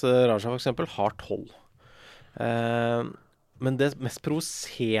 mens Raja for eksempel har 12. Men det mest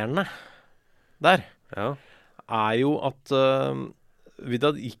provoserende der jo at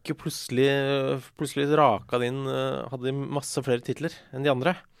Wydad gikk jo plutselig raka det inn, hadde masse flere titler enn de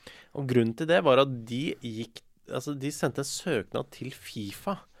andre. Og grunnen til det var at de sendte en søknad til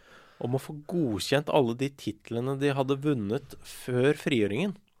FIFA om å få godkjent alle de titlene de hadde vunnet før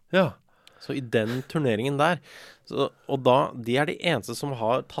frigjøringen. Ja. Så I den turneringen der. Og da, de de eneste som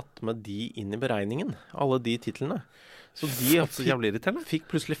har tatt med de inn I beregningen, alle de titlene. Så de fikk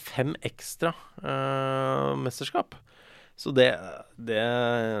plutselig 5 ekstra mesterskap. Så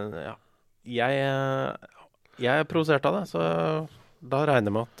ja. Jeg provosert av det, så... Da regner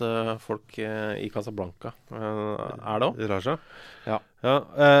jeg med at folk I Casablanca det også. Raja? Ja.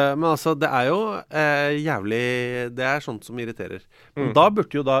 Men altså, det jo jævlig... Det sånt som irriterer. Men da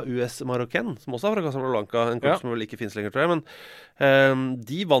burde jo da US Marokkan, som også fra Casablanca, en klubb som vel ikke finnes lenger, tror jeg, men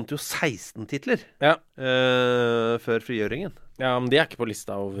de vant jo 16 titler før frigjøringen. Ja, men de ikke på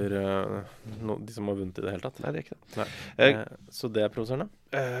lista over de som har vunnet I det hele tatt. Nei, det ikke det. Så det provoserende.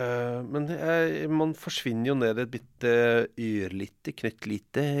 Men man forsvinner jo ned et bitte yrlite,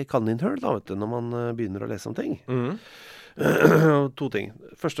 knøttlite kaninhøl da, vet du, når man begynner å lese om ting. 2 ting.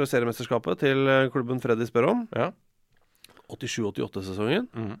 Første seriemesterskapet til klubben Freddy spør om. Ja. 87-88-sesongen.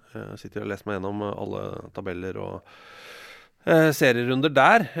 Sitter og leser meg gjennom alle tabeller og serierunder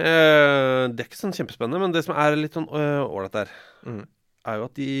der. Det ikke sånn kjempespennende, men det som litt sånn ålreit der, jo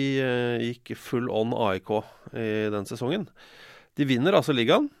at de gikk full on AIK I den sesongen. De vinner altså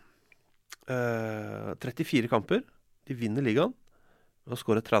ligaen. 34 kamper. De vinner ligaen og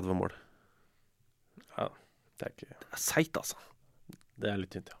skårer 30 mål. Ja, det ikke... Det seit, altså. Det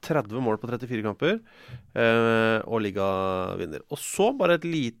litt tynt, ja. 30 mål på 34 kamper, og liga vinner. Og så bare et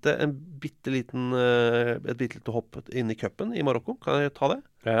bitte lite hopp inn I cupen I Marokko. Kan jeg ta det?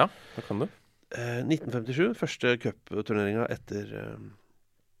 Ja, det kan du. 1957, første cupturneringen etter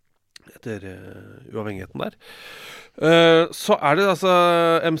uavhengigheten der. Så det altså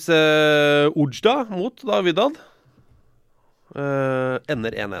MC Oujda mot da Wydad.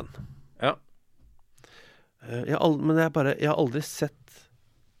 Ender 1-1. Ja. Men jeg har aldri sett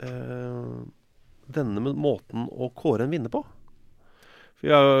denne med måten å kåre en vinner på. For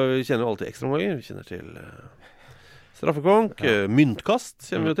jeg kjenner jo alltid ekstraomganger. Vi kjenner til Straffekonk, myntkast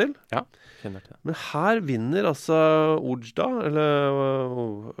kjenner vi jo til. Ja, kjenner til det. Men her vinner altså Oujda, eller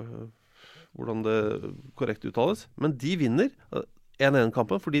hvordan det korrekt uttales. Men de vinner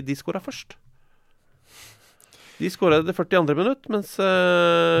 1-1-kampen fordi de skåret først. De skåret i det 42. minutt, mens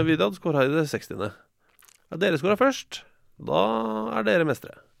Wydad skåret i det 60. Ja, dere skåret først. Da er dere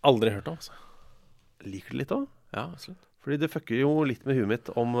mestere. Aldri hørt om, altså. Liker det litt også? Ja, absolutt. Fordi det fucker jo litt med huet mitt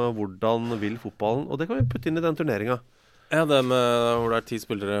om hvordan vil fotballen, og det kan vi putte inn i den turneringen. Ja, det med hvor det 10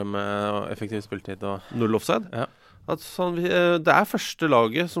 spillere med effektiv spilletid og 0 offside. Ja. At sånn, det første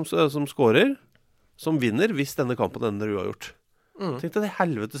laget som skårer, som vinner hvis denne kampen ender uavgjort. Tenk deg det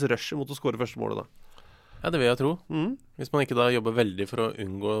helvetes rushet mot å skåre første målet da. Ja, det vil jeg tro. Hvis man ikke da jobber veldig for å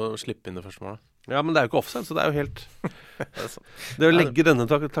unngå å slippe inn det første målet. Ja, men det er jo ikke offside, så det er jo helt det å legge denne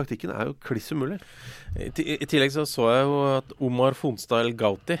taktikken er jo kliss umulig. I tillegg så jeg jo at Omar Fonstad El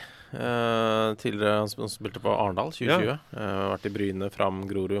Gauti, tidligere han spilte på Arendal 2020, vært i Bryne, Fram,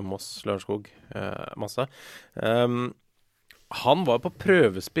 Grorud, Moss, Lørenskog, masse. Han var på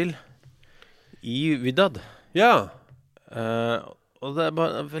prøvespill i Wydad. Ja. Og det er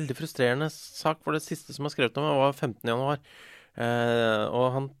bare en veldig frustrerende sak, for det siste som har skrevet om var 15. januar. Og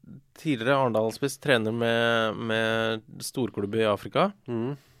han tidligere Arendalspiss trener med storklubb i Afrika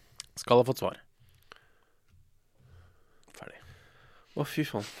skal ha fått svar. Ferdig. Å, fy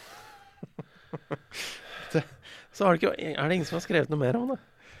faen. Så er det ingen som har skrevet noe mer om det.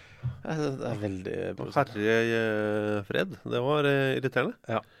 Det er veldig Herre fred. Det var irriterende.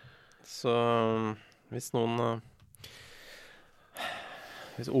 Ja. Så hvis noen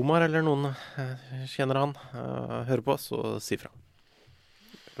hvis Omar eller noen kjenner han, hører på, så si fra.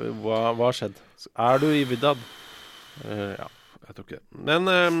 Hva har skjedd? Er du i Wydad? Ja, jeg tror ikke det. Men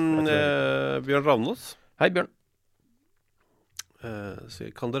Bjørn Ravnås. Hei, Bjørn.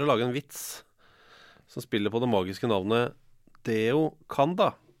 Kan dere lage en vits som spiller på det magiske navnet Deo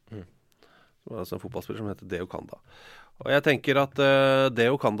Kanda? Som er altså en fotballspiller som heter Deo Kanda. Og jeg tenker at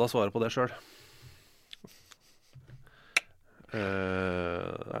Deo Kanda svarer på det selv.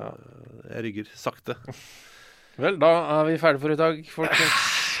 Jeg rygger sakte. Vel, da er vi ferdige for i dag, folkens.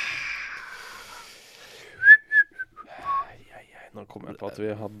 Nå kom jeg på at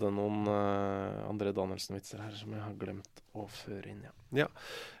vi hadde noen André Danielsen-vitser her som jeg har glemt å føre inn. Ja.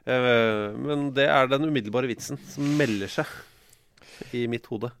 Men det er den umiddelbare vitsen som melder seg i mitt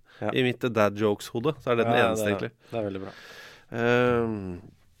hode. Ja. I mitt dad jokes-hode, så er det den eneste, egentlig. Det er veldig bra.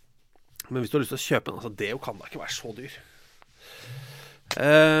 Men hvis du har lyst til å kjøpe den, altså, det kan da ikke være så dyr. Det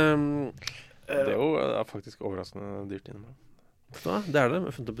er jo faktisk overraskende dyrt innom. Ja, det er det. Jeg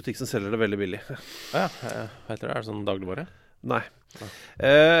har funnet en butikk som selger det veldig billig. Ja, heter det? Er det sånn dagligvare? Nei.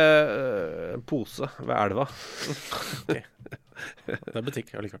 Pose ved elva. Okay. Det er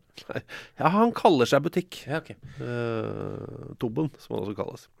butikk, allikevel. Ja, han kaller seg butikk. Ja, ok. Tobben, som han også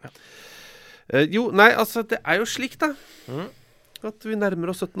kalles. Ja. Jo, nei, altså, det er jo slik da at vi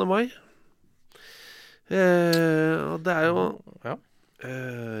nærmer oss 17. mai. Og det er jo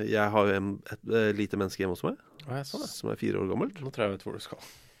jeg har jo et lite menneske hjemme hos meg som er 4 år gammelt. Nå tror jeg vet hvor du skal.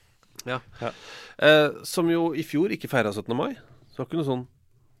 Ja. Som jo i fjor ikke feiret 17. mai. Så var ikke noe sånn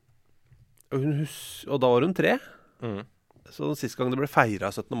og da var hun 3. Så den siste gang det ble feiret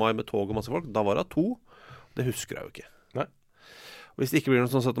 17. mai med tog og masse folk, da var hun 2. Det husker jeg jo ikke. Nei. Og hvis det ikke blir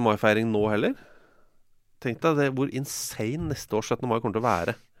noen sånn 17. mai-feiring nå heller, tenk deg hvor insane neste års 17. mai kommer til å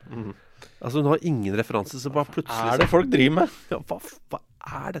være. Altså hun har ingen referanse, så bare plutselig er det folk driver med? Ja, hva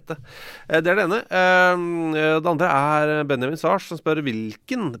er dette? Det er det ene. Det andre er Benjamin Sars som spør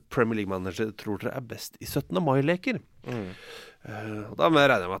hvilken Premier League-manager tror dere er best i 17. mai-leker. Og da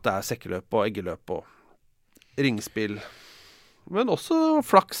regner jeg med at det er sekkeløp og eggeløp og ringspill, men også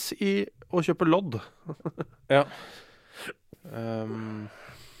flaks i å kjøpe lodd. Ja.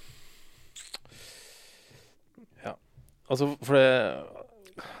 Ja. Altså, for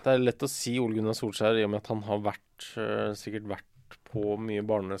det er lett å si Ole Gunnar Solskjær i og med at han har sikkert vært på mye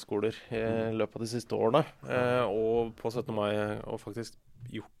barneskoler i løpet av de siste årene, og på 17. mai, og faktisk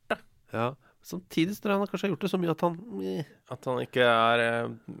gjort det. Ja, samtidig tror jeg han kanskje har gjort det så mye at han ikke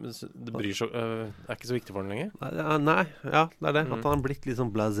det bryr seg, er ikke så viktig for han lenger. Nei, ja, det er det. At han har blitt litt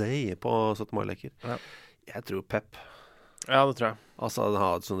sånn blasé på 17. mai-leker. Ja. Jeg tror Pep. Ja, det tror jeg. Altså, han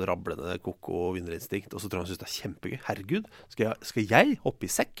har et sånn rablende koko vinnerinstinkt, og så tror han synes det er kjempegøy. Herregud, skal jeg hoppe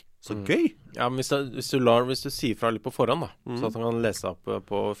i sekk? Så gøy! Ja, men hvis du sier fra litt på forhånd da, så at han kan lese opp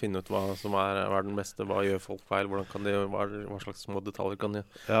på å finne ut hva som er den beste, hva gjør folk feil, hva slags små detaljer kan de,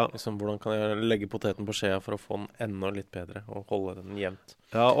 liksom, hvordan kan jeg legge poteten på skjea for å få den enda litt bedre, og holde den jevnt.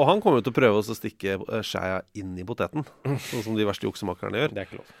 Ja, og han kommer jo til å prøve å stikke skjea inn i poteten, sånn som de verste juksemakerne gjør. Det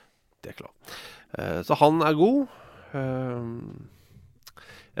er ikke lov. Det er ikke lov. Så han er god.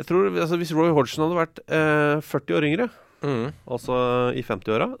 Jeg tror, altså, hvis Roy Hodgson hadde vært 40 år yngre, altså i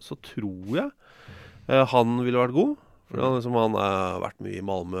 50-åra, så tror jeg han ville vært god. For han har vært mye i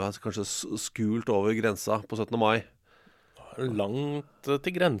Malmö, kanskje skult over grensa på 17. mai. Langt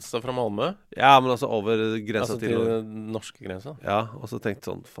til grensa fra Malmö. Ja, men altså over grensa til norske grensa. Ja, og så tenkte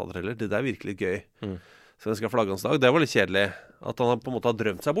sånn, fader heller, det der er virkelig gøy. Svenska flaggans dag, det var litt kjedelig. At han på en måte har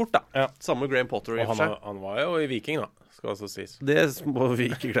drømt seg bort, da. Ja. Samme Graham Potter i og for seg. Han var jo i Viking, da, skal altså sies. Det må vi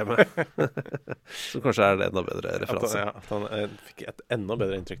ikke glemme. Så kanskje er det enda bedre referanse. At han fikk et enda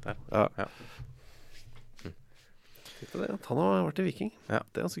bedre inntrykk der. Ja. At han har vært i Viking. Ja.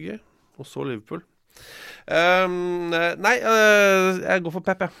 Det er ganske gøy. Og så Liverpool. Nei, jeg går for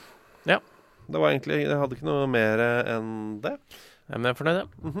Pep, ja. Det var egentlig, jeg hadde ikke noe mer enn det. Jeg er med for det,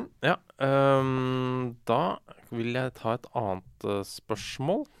 ja. Da vil jeg ta et annet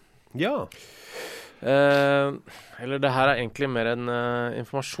spørsmål. Ja. Eller det her er egentlig mer en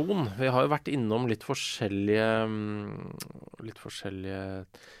informasjon. Vi har jo vært innom litt forskjellige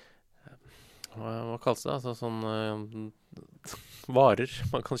hva kalles det? Altså sånn varer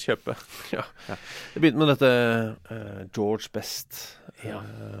man kan kjøpe. Ja. Det begynte med dette George Best. Ja,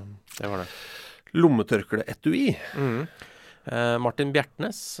 det var det. Lommetørkle-etui. Martin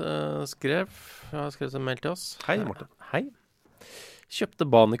Bjertnes har skrevet en mail til oss. Hei, Martin. Hei. Kjøpte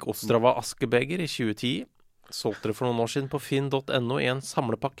Banik Ostrava askebeger i 2010. Solgte det for noen år siden på finn.no i en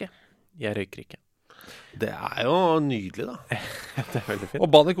samlepakke. Jeg røyker ikke. Det er jo nydelig, da. Det er veldig fint. Og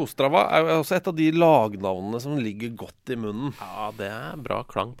Banik Ostrava er jo også et av de lagnavnene som ligger godt i munnen. Ja, det er bra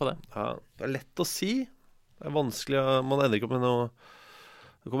klang på det. Ja, det er lett å si. Det er vanskelig, man ender ikke opp med noe.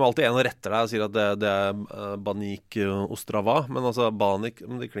 Det kommer alltid en og retter deg og sier at det er Banik Ostrava. Men altså, Banik,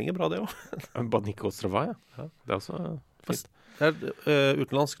 men det klinger bra det også. Banik Ostrava, ja. Det er også fint. Det er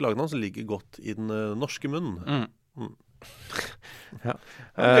utenlandsk lagnavn som ligger godt i den norske munnen. Ja.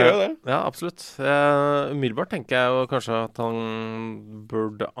 Det gjør det. Ja, absolutt. Umiddelbart tenker jeg jo kanskje at han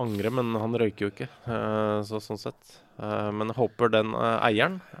burde angre, men han røyker jo ikke, sånn sett. Men jeg håper den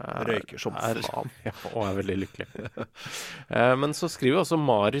eieren røyker som faen. Ja, og er veldig lykkelig. Men så skriver også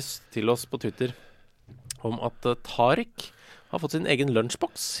Marius til oss på Twitter om at Tariq har fått sin egen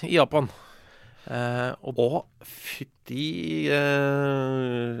lunchbox i Japan. Og fytti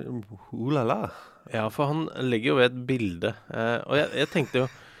ulala. Ja, for han legger jo ved et bilde. Og jeg tenkte jo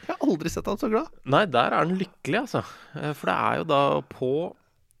Jeg har aldri sett han så glad. Nei, der er han lykkelig, altså. For det er jo da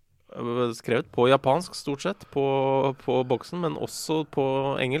skrevet på japansk stort sett på boksen, men også på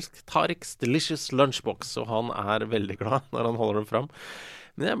engelsk. Tariq's Delicious Lunchbox. Og han er veldig glad når han holder den fram.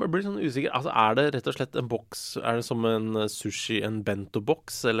 Men jeg blir sånn usikker. Altså, er det rett og slett en boks? Er det som en sushi, en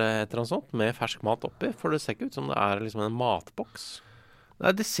bento-boks eller et eller annet sånt, med fersk mat oppi? For det ser ikke ut som det er liksom en matboks.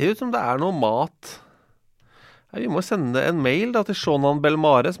 Nei, det ser ut som det er noe mat. Nei, vi må sende en mail da til Shonan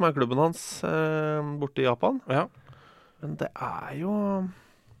Belmare, som er klubben hans borte i Japan. Ja. Men det er jo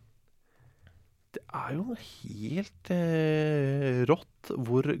helt rått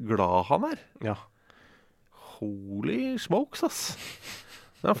hvor glad han er. Ja. Holy smokes, ass.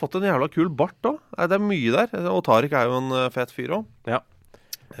 Han har fått en jævla kul bart da. Det er mye der. Og Tariq er jo en fet fyr også. Ja.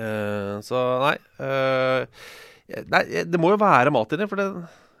 Så nei. Nei, det må jo være mat i det, for det.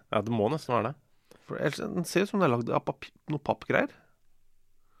 Ja, det må nesten være det. For ellers, den ser ut som det er lagd av noe pappgreier.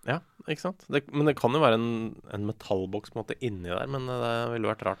 Ja, ikke sant? Men det kan jo være en metallboks på en måte inni der, men det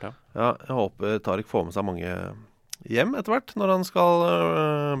ville vært rart, ja. Ja, jeg håper Tariq får med seg mange hjem etter hvert, når han skal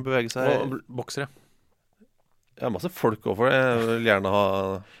bevege seg. Og boksere. Jeg har masse folk overfor det. Jeg vil gjerne ha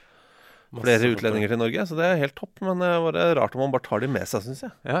flere utlendinger til Norge, så det er helt topp. Men det er bare rart om man bare tar de med seg, synes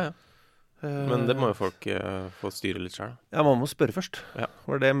jeg. Ja, ja. Men det må jo folk få styre litt selv. Ja, man må spørre først. Ja.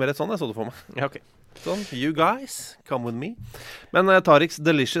 Var det mer et sånn jeg så det for meg? Ja, ok. Sånn, you guys, come with me. Men Tariq's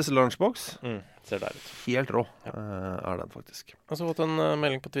Delicious Lunchbox ser der ut. Helt rå er den faktisk. Jeg har også fått en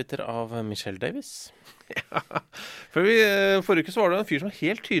melding på Twitter av Michelle Davis. Ja. Forrige uke så var det en fyr som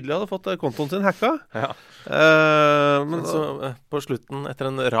helt tydelig hadde fått kontoen sin hacka. Ja. Men så på slutten, etter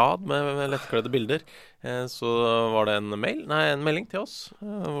en rad med lettkledde bilder, så var det en melding til oss,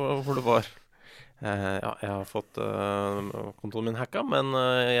 hvor det var ja, jeg har fått kontoen min hacka, men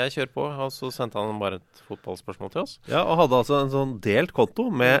jeg kjører på, og så sendte han bare et fotballspørsmål til oss. Ja, og hadde altså en sånn delt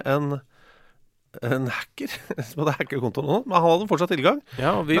konto med en hacker som hadde hacket kontoen nå, men han hadde fortsatt tilgang.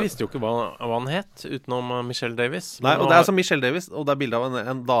 Ja, og vi visste jo ikke hva han het, utenom Michelle Davis. Nei, og det er som Michelle Davis, og det er bildet av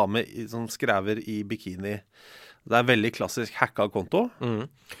en dame som skrever i bikini. Det er velveldig klassisk hacka konto.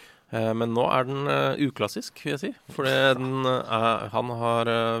 Men nå er den uklassisk, vil jeg si. For han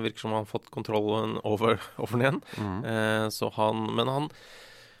virker som han har fått kontrollen over den igjen. Men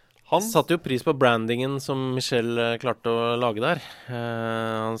Han satte jo pris på brandingen som Michel klarte å lage der.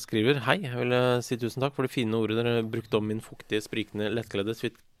 Han skriver: Hei, jeg vil si tusen takk for de fine ordene dere brukte om min fuktige, sprikende, lettkledde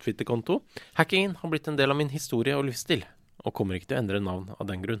Twitter-konto. Hackingen har blitt en del av min historie og livsstil, og kommer ikke til å endre navn av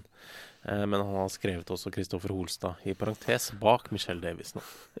den grunn. Men han har skrevet også Kristoffer Holstad i parentes bak Michel Davis nå.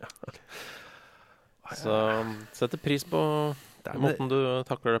 Ja. Så setter pris på måten du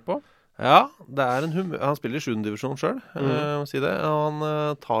takler det på. Ja, det han spiller i 7. divisjon selv, si det. Han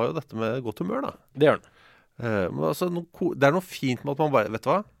tar jo dette med godt humør, da. Det gjør han. Men altså, det noe fint med at man bare, vet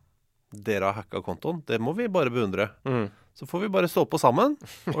du hva? Dere har hacket kontoen, det må vi bare beundre. Så får vi bare stå på sammen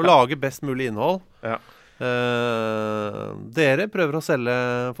og lage best mulig innhold. Ja. Dere prøver å selge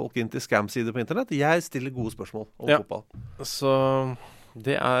folk inn til scam-sider på internett. Jeg stiller gode spørsmål om fotball. Så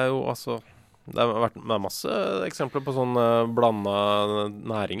det jo altså det er masse eksempler på sånn blanda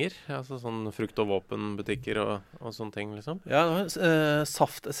næringer. Altså sånn frukt- og våpenbutikker og sånne ting, liksom. Ja,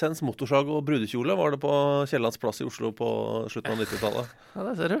 Saftessens, motorsag og brudekjole var det på Kiellands plass i Oslo på slutten av 90-tallet. Ja,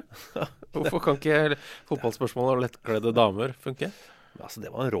 det ser du. Hvorfor kan ikke fotballspørsmål og lettkledde damer funke? Altså,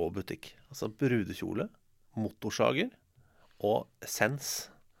 det var en rå butikk. Altså, brudekjole, motorsager og Essens.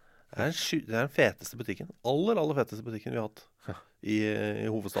 Det den feteste butikken. Aller feteste butikken vi har hatt i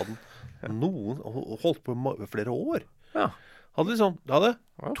hovedstaden. Noen holdt på flere år. Ja. Hadde liksom, det hadde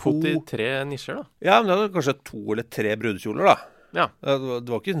fått i 3 nisjer, da. Ja, men det hadde kanskje 2 eller 3 brudekjoler, da. Ja. Det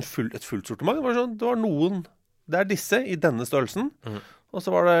var ikke et fullt sortiment. Det var noen. Det disse i denne størrelsen. Og så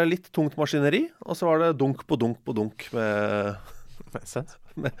var det litt tungt maskineri. Og så var det dunk på dunk på dunk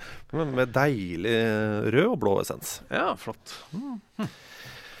med deilig rød og blå essens. Ja, flott.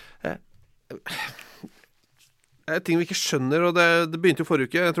 Ting vi ikke skjønner, og det begynte jo forrige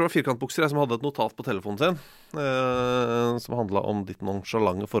uke. Jeg tror det var Firkantbukser som hadde et notat på telefonen sin som handlet om ditt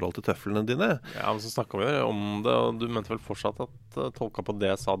nonchalante forhold til tøflene dine. Ja, men så snakket vi om det, og du mente vel fortsatt at tolka på det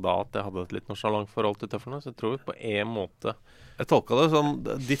jeg sa da, at jeg hadde et litt nonchalant forhold til tøflene. Så jeg tror på en måte jeg tolka det som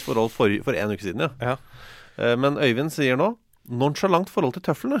ditt forhold for en uke siden, ja. Men Øyvind sier nå nonchalant forhold til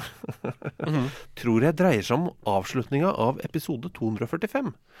tøflene tror jeg dreier seg om avslutningen av episode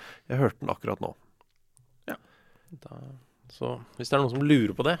 245. Jeg hørte den akkurat nå. Så hvis det noen som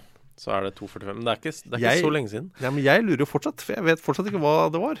lurer på det, så det 245. Men det er ikke så lenge siden. Ja, men jeg lurer jo fortsatt, for jeg vet fortsatt ikke hva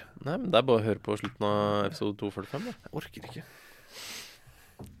det var. Nei, men det bare å høre på slutten av episode 245 da. Jeg orker ikke.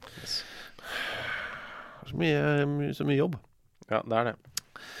 Yes. Det så mye jobb. Ja, det det.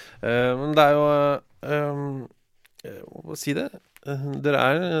 Men det jo hva si det? Dere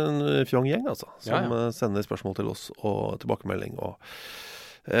en fjonggjeng, altså, som sender spørsmål til oss, og tilbakemelding og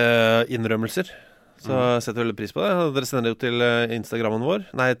innrømmelser. Så setter veldig pris på det. Dere sender det jo til Instagrammen vår.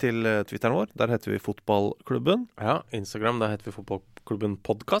 Nei, til Twitteren vår. Der heter vi Fotballklubben. Ja, Instagram, der heter vi Fotballklubben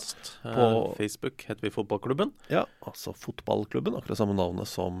podcast. På Facebook heter vi Fotballklubben. Ja, altså Fotballklubben. Akkurat samme navnet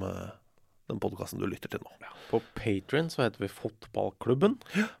som den podcasten du lytter til nå. Ja, på Patreon så heter vi Fotballklubben.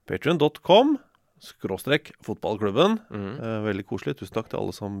 Patreon.com/fotballklubben. Veldig koselig. Tusen takk til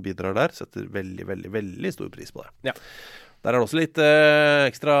alle som bidrar der. Setter veldig, veldig, veldig stor pris på det. Ja. Der det også litt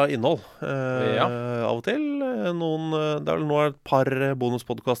ekstra innhold av og til. Det vel nå et par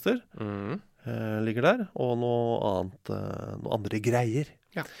bonuspodcaster ligger der, og noen andre greier.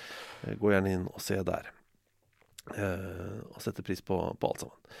 Ja. Gå gjerne inn og se der. Og sette pris på alt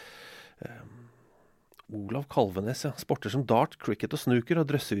sammen. Olav Kalvenes, sporter som dart, cricket og snooker, og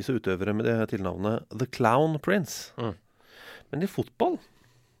drøssevis av utøvere med det tilnavnet The Clown Prince. Men i fotball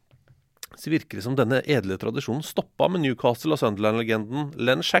så virker det som denne edle tradisjonen stoppet med Newcastle og Sunderland-legenden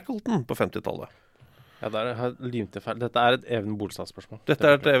Len Shackleton på 50-tallet. Ja, dette et Even Bolstad-spørsmål. Dette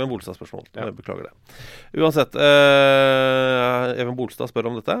et Even Bolstad-spørsmål. Jeg beklager det. Uansett, Even Bolstad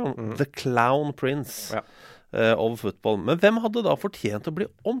spør om dette. The Clown Prince of football. Men hvem hadde da fortjent å bli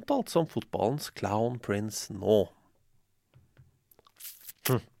omtalt som fotballens Clown Prince nå?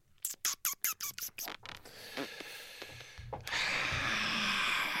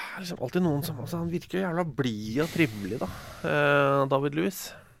 Alltid noen som han virker jævla blid og trivelig da. David Luiz.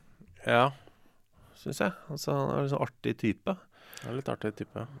 Ja, synes jeg. Altså, han en sånn artig type. Ja, litt artig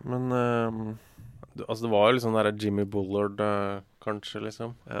type. Men altså, det var jo liksom der Jimmy Bullard kanskje,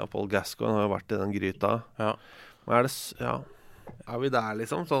 liksom. Ja, Paul Gascoigne har jo vært i den gryta. Ja. Men vi der,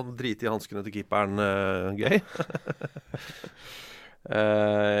 liksom? Sånn drite i hanskene til keeperen gøy?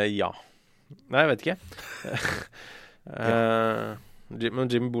 Ja. Nei, jeg vet ikke.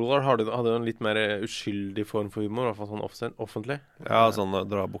 Men Jimmy Bullard hadde jo en litt mer uskyldig form for humor, i hvert fall sånn offentlig. Ja, sånn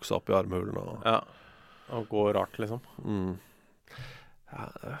dra buksa opp i armhulen og gå rart, liksom. Ja,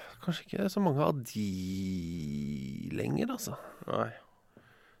 kanskje ikke så mange av de lenger, altså. Nei.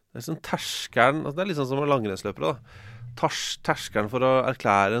 Det sånn terskeren, altså det litt sånn som langrennsløpere da. terskelen for å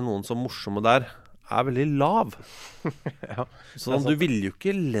erklære noen som morsomme der veldig lav. Ja, så du ville jo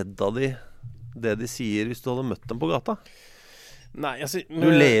ikke ledd av det de sier hvis du hadde møtt dem på gata. Nei, altså,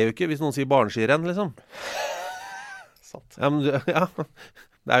 Du ler jo ikke hvis noen sier barneskirenn, liksom. Sant. Ja, men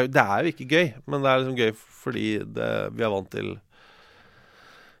det er jo ikke gøy, men det er liksom gøy fordi vi er vant til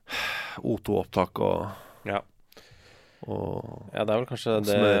O2-opptak og ja, det er vel kanskje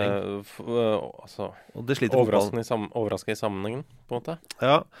det altså, og det sliter overraskende i sammenhengen, på en måte.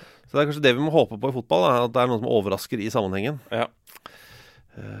 Ja, så det er kanskje det vi må håpe på i fotball, da, at det er noe som overrasker i sammenhengen. Ja.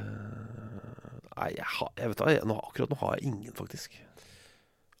 Nei, jeg vet hva, akkurat nå har jeg ingen, faktisk,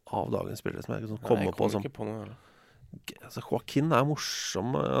 av dagens spillere som jeg kommer på. Ikke på noe, altså, Joaquin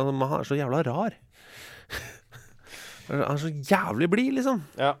morsom, men han så jævla rar. Han så jævlig blid, liksom.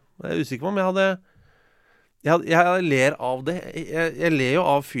 Ja. Jeg er usikker på om jeg ler av det. Jeg ler jo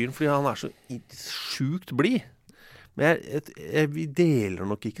av fyren fordi han så sjukt blid. Men vi deler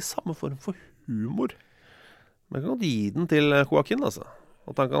nok ikke samme form for humor. Men jeg kan godt gi den til Joaquin, altså.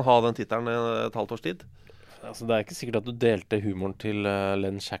 At han kan ha den tittelen et halvt års tid. Altså, det er ikke sikkert at du delte humoren til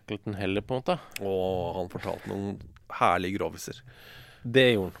Len Shackleton heller, på en måte. Og han fortalte noen herlige groviser.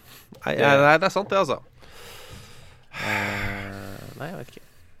 Det gjorde han. Nei, det er sant det, altså. Nei, jeg vet ikke.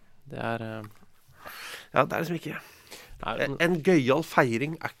 Det er Ja, det er liksom ikke en gøyal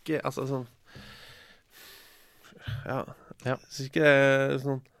feiring ikke altså sånn. Ja. Synes ikke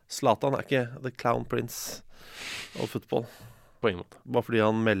sånn Zlatan ikke the clown prince of football. På ingen måte. Bare fordi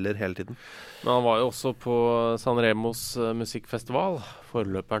han melder hele tiden. Men han var jo også på San Remos musikkfestival,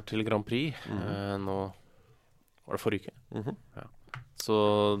 forløperen til Grand Prix. Nå var det forrige uke. Ja. Så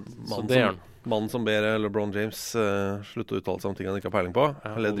det er han. Mannen som ber LeBron James slutte å uttale seg om ting han ikke har peiling på,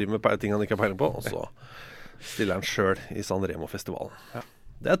 eller driver med ting han ikke har peiling på, og så stiller han selv i San Remo-festivalen. Ja.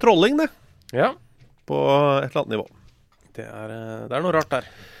 Det er trolling, det. Ja. På et eller annet nivå. Det er noe rart der.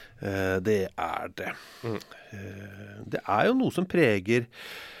 Det er det. Det er jo noe som preger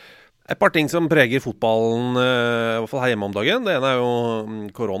et par ting som preger fotballen, i hvert fall her hjemme om dagen. Det ene er jo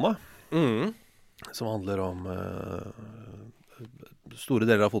korona, som handler om store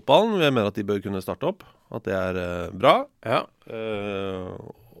deler av fotballen. Jeg mener at de bør kunne starte opp. At det er bra. Ja.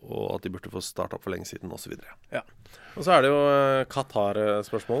 Og at de burde få starte opp for lenge siden, og så videre. Ja. Og så er det jo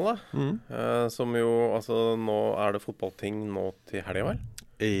Qatar-spørsmålet, da. Som jo, altså, nå er det fotballting nå til helgen, vel?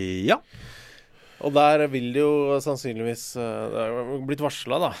 Ja. Og der vil det jo sannsynligvis det er blitt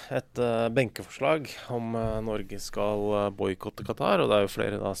varslet da, et benkeforslag om Norge skal boykotte Qatar, og det er jo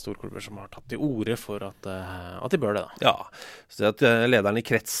flere da, storklubber som har tatt til orde for at de bør det da. Ja, så at lederen i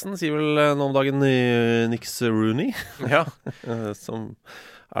kretsen sier vel nå om dagen Nix Rooney, ja. Som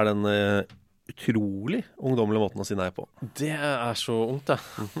er den utrolig ungdommelige måten å si nei på. Det er så ungt, det.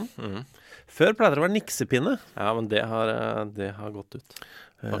 Før pleide det å være niksepinne. Ja, men det har gått ut.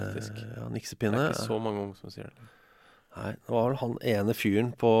 Faktisk. Ja, niksepinne. Det er ikke så mange unge som sier det. Nei, det var vel han ene fyren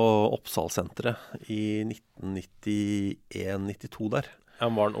på Oppsalsenteret i 1991-92 der. Ja,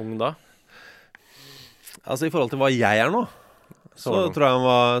 var han ung da? Altså, i forhold til hva jeg er nå, så tror jeg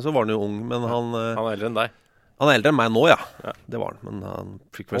så var han jo ung, men han er eldre enn deg. Han er eldre enn meg nå, ja. Det var han, men han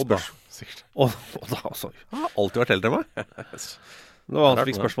fikk vel sikkert. Og da, altså, han har alltid vært eldre enn meg. Det var han som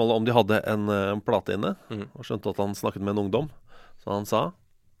fikk spørsmålet om de hadde en plate inne, og skjønte at han snakket med en ungdom. Så han sa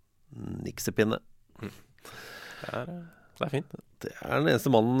niksepinne. Det er fint. Det er den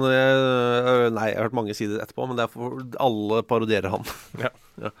eneste mannen nei, jeg har hørt mange si det etterpå, men det er for alle parodierer han. Ja.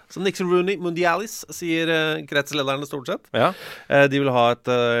 Så Nix Rooney Mundialis sier kretslederne stort sett. Ja. De vil ha et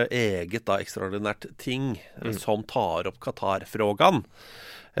eget da, ekstraordinært ting som tar opp Qatar-frågan.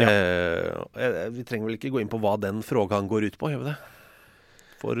 Vi trenger vel ikke gå inn på hva den frågan går ut på, gjør vi det?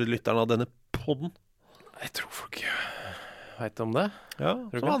 For lytterne av denne podden. Jeg tror folk vet om det. Ja,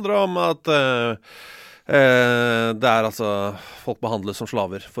 som handler om at det er altså folk behandles som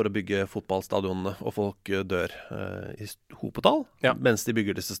slaver for å bygge fotballstadionene, og folk dør i hopetall mens de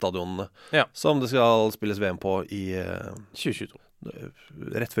bygger disse stadionene, som det skal spilles VM på i 2022.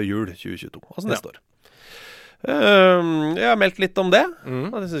 Rett før jul 2022, altså neste år. Jeg har meldt litt om det.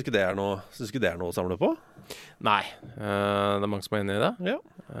 Jeg synes ikke det er noe å samle på. Nei, det er mange som er enig i det. Ja.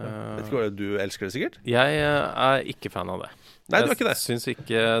 Vet ikke hva du elsker det sikkert? Jeg er ikke fan av det. Nei, du er ikke det. Jeg synes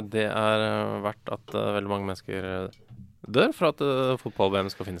ikke det er verdt at veldig mange mennesker dør for at fotball-VM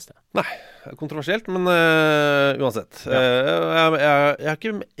skal finne sted. Nei, det er kontroversielt, men uansett.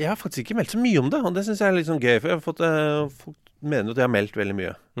 Jeg har faktisk ikke meldt så mye om det, og det synes jeg er litt sånn gøy, for jeg har fått folk mener at jeg har meldt veldig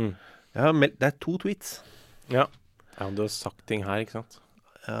mye. Det er 2 tweets. Ja, du har sagt ting her, ikke sant?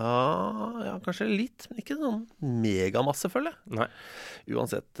 Ja, kanskje litt, men ikke sånn megamasse, føler jeg. Nei.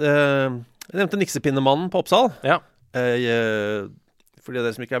 Uansett. Jeg nevnte niksepinemannen på Oppsal. Ja. For de av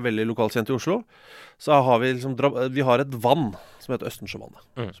dere som ikke er veldig lokalt kjent i Oslo, så har vi liksom vi har et vann som heter Østensjøvannet,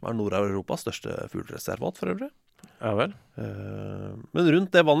 som Nord-Europas største fuglereservat for øvrig. Ja vel. Men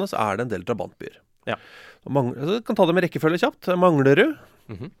rundt det vannet så det en del drabantbyer. Ja. Så kan ta det med rekkefølge kjapt. Manglerud.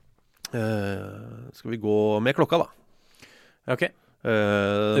 Skal vi gå med klokka da? Ok.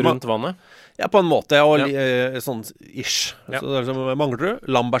 Rundt vannet? Ja, på en måte, og sånn ish. Ja. Så det liksom Manglerud,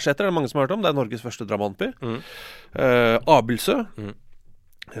 Lambertseter det mange som har hørt om. Det Norges første drabantby. Abelsø,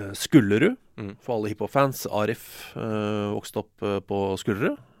 Skullerud, for alle hiphop-fans. Arif vokste opp på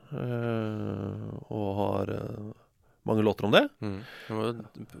Skullerud, og har mange låter om det. Jeg var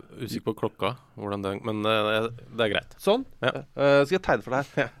usikker på klokka, men det greit. Sånn. Ja. Skal jeg tegne for deg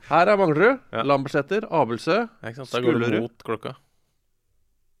her? Her Manglerud, Lambertseter, Abelsø, Skullerud. Da går du mot klokka.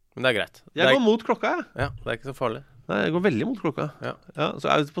 Men det greit. Jeg går mot klokka, jeg. Ja, det ikke så farlig. Nei, jeg går veldig mot klokka. Ja, så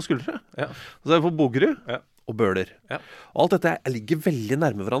jeg på Skullerud. Ja. Og så jeg på Bogerud og Bøler. Ja. Og alt dette ligger veldig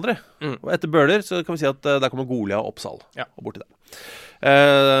nærme hverandre. Og etter Bøler så kan vi si at der kommer Golia og Oppsal. Og borti der.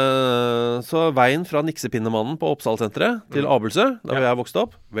 Så veien fra Niksepinemannen på Oppsalsenteret til Abelsø, der hvor jeg vokste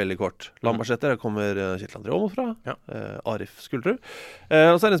opp, veldig kort. Lambertseter, der kommer Kjetil André Åmo fra. Arif Skullerud.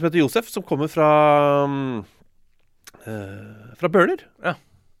 Og så det en som heter Josef, som kommer fra Bøler. Ja.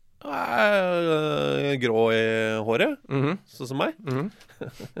 Grå i håret, sånn som meg.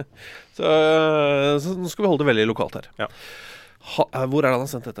 Så nå skal vi holde det veldig lokalt her. Ja. Hvor det han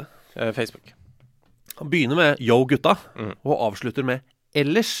har sendt dette? Facebook. Han begynner med Yo gutta, og avslutter med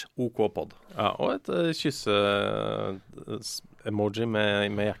ellers OK pod. Ja, og et kysse-emoji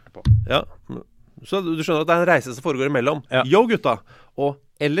med hjerte på. Ja, så du skjønner at det en reise som foregår imellom Yo gutta og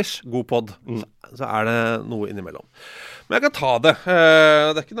ellers god pod. Så det noe innimellom. Men jeg kan ta det.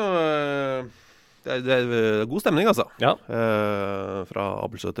 Det ikke noe det god stemning, altså. Ja. Fra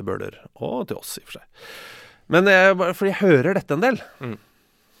Abelsø til Bøler, og til oss, i og for seg. Men fordi jeg hører dette en del,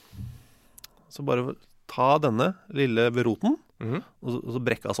 så bare ta denne lille ved roten, og så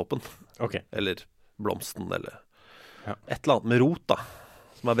brekke av soppen. Okay. Eller blomsten, eller et eller annet med rot, da,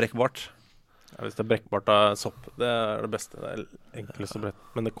 som brekkbart. Ja, hvis det brekkbart av sopp, det det beste. Det enklest å brekke,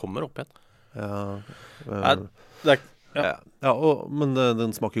 men det kommer opp igjen. Men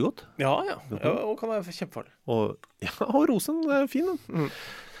den smaker godt. Ja, og kan være kjempefarlig. Og rosen fin, den.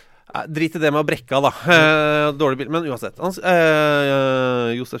 Drit i det med å brekke av, da. Dårlig bil, men uansett.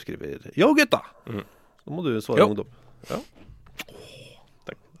 Josef skriver Yo, gutta! Så må du svare ungdom. Ja.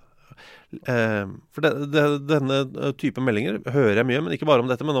 For denne type meldinger hører jeg mye, men ikke bare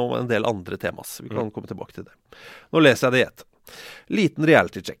om dette, men om en del andre temas. Vi kan komme tilbake til det. Nå leser jeg det i ett. Liten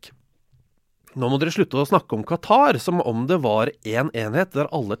reality-check. Nå må dere slutte å snakke om Qatar som om det var en enhet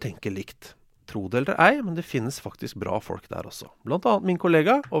der alle tenker likt. Tro det eller ei, men det finnes faktisk bra folk der også. Blant annet min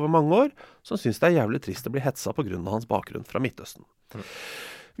kollega over mange år, som synes det jævlig trist å bli hetsa på grunn av hans bakgrunn fra Midtøsten.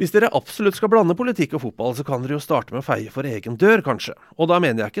 Hvis dere absolutt skal blande politikk og fotball, så kan dere jo starte med å feie for egen dør, kanskje. Og da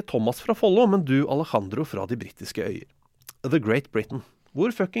mener jeg ikke Thomas fra Follo, men du, Alejandro, fra de britiske øyer. The Great Britain. Hvor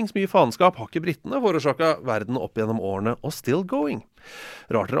fuckings mye faenskap har ikke brittene forårsaket verden opp gjennom årene, og still going.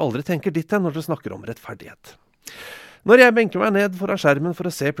 Rart dere aldri tenker ditt hen når dere snakker om rettferdighet. Når jeg benker meg ned foran skjermen for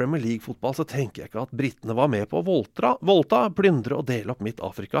å se Premier League-fotball, så tenker jeg ikke at brittene var med på å voldta, plyndre og dele opp mitt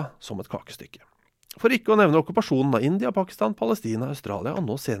Afrika som et kakestykke. For ikke å nevne okkupasjonen av India, Pakistan, Palestina, Australia og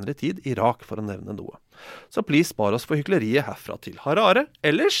nå senere tid Irak, for å nevne noe. Så please spar oss for hykleriet herfra til Harare,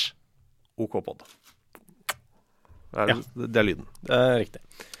 ellers OK pod. Det lyden. Det riktig.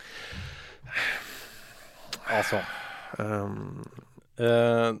 Altså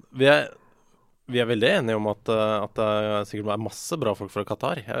vi er veldig enige om at det sikkert masse bra folk fra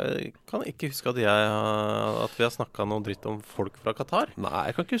Qatar. Jeg kan ikke huske at vi har snakket noe dritt om folk fra Qatar. Nei,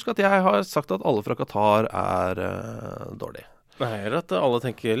 jeg kan ikke huske at jeg har sagt at alle fra Qatar dårlig. Nei, eller at alle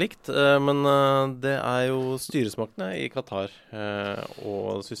tenker likt, men det jo styresmaktene i Qatar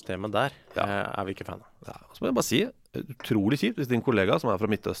og systemet der vi ikke fan av. Ja, så må jeg bare si, utrolig kjipt hvis din kollega som fra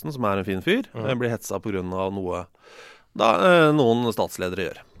Midtøsten, som en fin fyr, blir hetsa på grunn av noe noen statsledere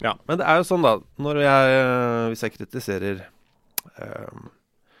gjør. Ja. Men det jo sånn da, hvis jeg kritiserer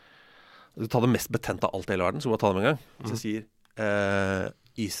ta det mest betente av alt i hele verden, så må jeg ta det med en gang. Hvis jeg sier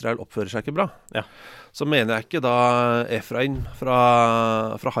Israel oppfører seg ikke bra, så mener jeg ikke da Efraim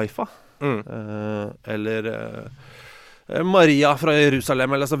fra Haifa, eller Maria fra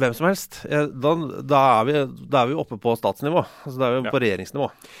Jerusalem, eller altså hvem som helst, da er vi oppe på statsnivå. Altså da er vi på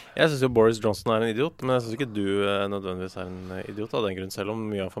regjeringsnivå. Jeg synes jo Boris Johnson er en idiot, men jeg synes ikke du nødvendigvis er en idiot av den grunn, selv om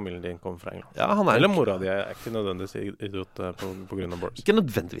mye av familien din kommer fra England. Ja, han er eller mora di er ikke nødvendigvis idiot på grunn av Boris. Ikke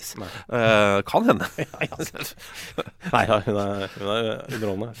nødvendigvis. Kan hende. Nei, hun er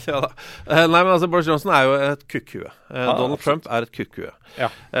underholdende. Ja da. Nei, men altså, Boris Johnson er jo et kukkhue. Donald Trump er et kukkhue.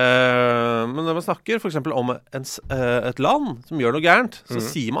 Ja. Men når man snakker for eksempel om et land som gjør noe gærent, så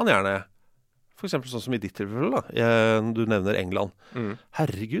sier man gjerne, for eksempel sånn som i ditt tilfelle da, du nevner England.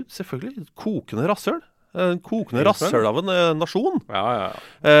 Herregud, selvfølgelig, kokende rasshøl. Kokende rasshøl av en nasjon. Ja.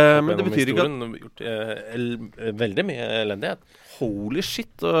 Men det betyr ikke at gjort veldig mye elendighet. Holy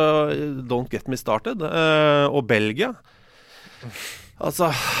shit, don't get me started. Og Belgia.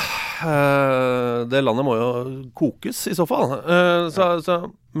 Altså, det landet må jo kokes i så fall.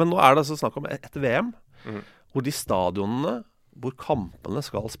 Men nå er det altså snakk om et VM, hvor de stadionene hvor kampene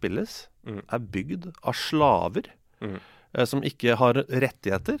skal spilles er bygd av slaver som ikke har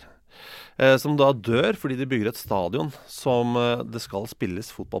rettigheter, som da dør fordi de bygger et stadion som det skal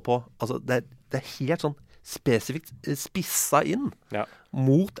spilles fotball på. Altså det er helt sånn spesifikt spissa inn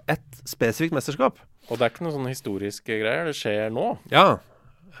mot et spesifikt mesterskap. Og det er ikke noen sånne historiske greier, det skjer nå. Ja,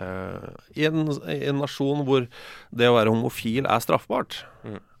 i en nasjon hvor det å være homofil er straffbart.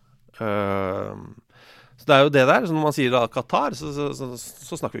 Så det er jo det der, så når man sier da Qatar,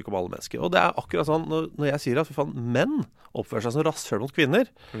 så snakker vi ikke om alle mennesker. Og det er akkurat sånn, når jeg sier at menn oppfører seg som rasshøl mot kvinner,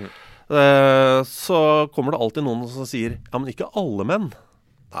 så kommer det alltid noen som sier, ja, men ikke alle menn.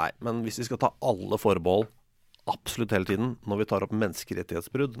 Nei, men hvis vi skal ta alle forbehold, absolutt hele tiden, når vi tar opp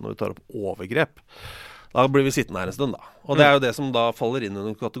menneskerettighetsbrudd, når vi tar opp overgrep, da blir vi sittende her en stund da. Og det er jo det som da faller inn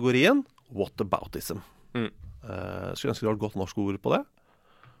under kategorien whataboutism. Skulle ønske du har et godt norsk ord på det.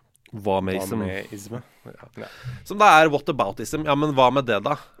 Hva med isme? Ja. Som da er whataboutism. Ja, men hva med det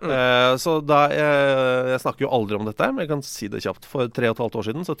da? Så da, jeg snakker jo aldri om dette, men jeg kan si det kjapt. For 3,5 år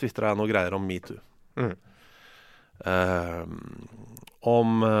siden så twittet jeg noe greier om MeToo. Om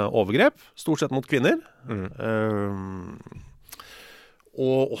overgrep, stort sett mot kvinner.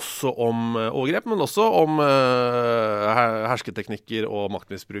 Og også om overgrep, men også om hersketeknikker og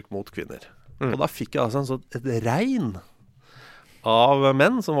maktmisbruk mot kvinner. Og da fikk jeg altså et regn av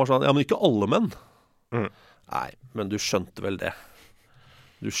menn som var sånn, ja, men ikke alle menn. Nei, men du skjønte vel det.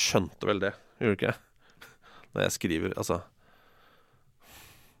 Gjør du ikke? Når jeg skriver, altså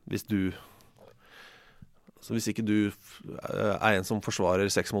hvis ikke du er en som forsvarer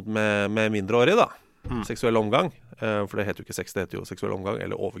sex med mindreårige da, seksuell omgang, for det heter jo ikke sex, det heter jo seksuell omgang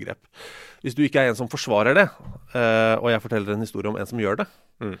eller overgrep. Hvis du ikke er en som forsvarer det, og jeg forteller en historie om en som gjør det,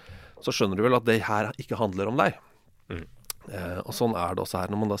 så skjønner du vel at det her ikke handler om deg. Og sånn er det også her.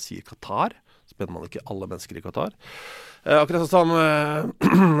 Når man da sier Qatar, så mener man ikke alle mennesker i Qatar. Akkurat sånn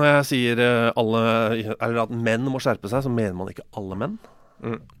når jeg sier alle, eller at menn må skjerpe seg, så mener man ikke alle menn,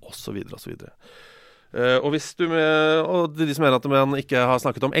 og så videre og så videre. Og hvis du og de som mener at man ikke har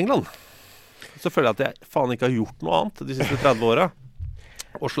snakket om England, så føler jeg at jeg faen ikke har gjort noe annet de siste 30 årene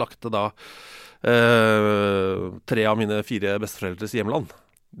og slakte da 3 av mine 4 besteforeldres hjemland.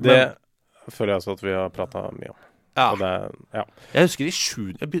 Det føler jeg også at vi har pratet mye om. Ja. Jeg husker i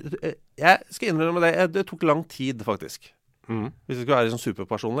 7. Jeg skal innrømme det, det tok lang tid faktisk. Hvis jeg skulle være sånn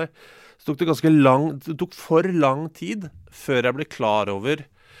superpersonlig, så tok det tok for lang tid før jeg ble klar over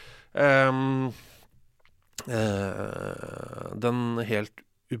den helt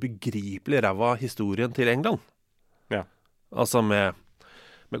ubegripelige ræva historien til England. Ja. Altså med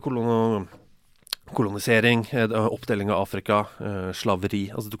kolonisering, oppdeling av Afrika, slaveri.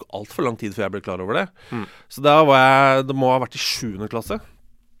 Altså det tok alt for lang tid før jeg ble klar over det. Så da det må ha vært i 7. klasse.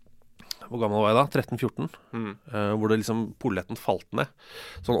 Hvor gammel var jeg da? 13-14. Hvor det liksom, polletten falt ned.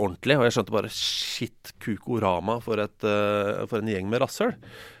 Sånn ordentlig. Og jeg skjønte bare, shit, kukorama for en gjeng med rasshøl.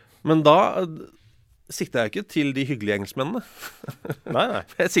 Men da siktet jeg ikke til de hyggelige engelskmennene. Nei.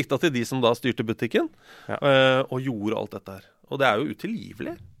 Jeg siktet til de som da styrte butikken, og gjorde alt dette her. Og det er jo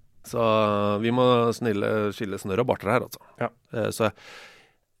utilgivelig. Så vi må skille snørr og barter her, altså. Ja. Så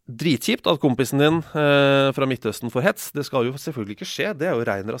dritkjipt at kompisen din fra Midtøsten får hets. Det skal jo selvfølgelig ikke skje. Det er jo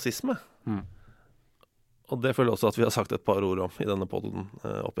ren rasisme. Og det føler jeg også at vi har sagt et par ord om i denne podden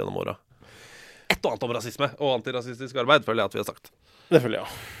opp gjennom året. Et og annet om rasisme og antirasistisk arbeid føler jeg at vi har sagt. Det føler jeg.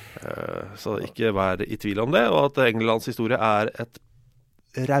 Så ikke vær i tvil om det, og at Englands historie er et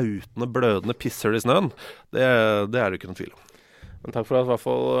rautende, blødende pisser i snøen, det er det ikke noen tvil om. Men takk for at i hvert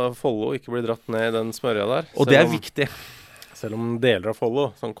fall Follo ikke blir dratt ned i den smørja der. Og det er viktig. Selv om deler av Follo,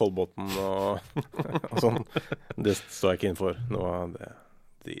 sånn Kolbotn og sånn, det står jeg ikke innenfor noe av det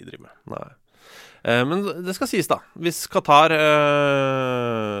de driver med. Nei. Men det skal sies da, hvis Qatar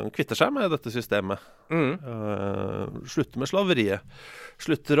kvitter seg med dette systemet, slutter med slaveriet,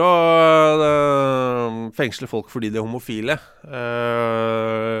 slutter å fengsle folk fordi de er homofile,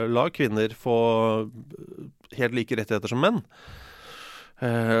 la kvinner få helt like rettigheter som menn,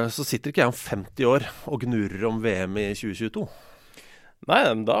 så sitter ikke jeg om 50 år og gnurrer om VM i 2022. Nei,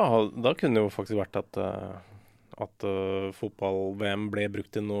 da kunne det jo faktisk vært at fotball-VM ble brukt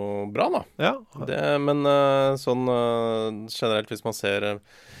til noe bra, da. Ja. Men sånn generelt, hvis man ser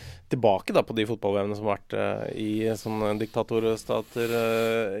tilbake da på de fotball-VM-ene som har vært i sånne diktatorstater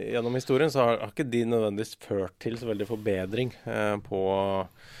gjennom historien, så har ikke de nødvendigvis ført til så veldig forbedring på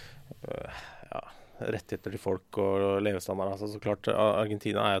rettigheter til folk og levestandard. Altså, så klart,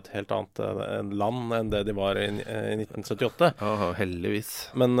 Argentina er et helt annet land enn det de var i 1978. Ja, heldigvis.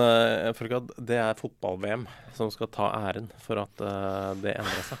 Men jeg føler ikke at det er fotball-VM som skal ta æren for at det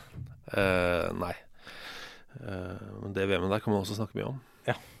endrer seg. Nei. Men det VM-et der kan man også snakke mye om.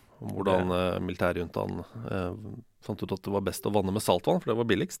 Ja. Om hvordan militærjuntaen fant ut at det var best å vanne med saltvann, for det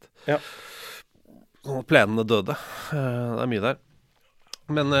var billigst. Ja. Sånn at plenene døde. Det er mye der.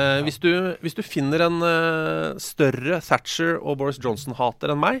 Men hvis du finner en større Thatcher og Boris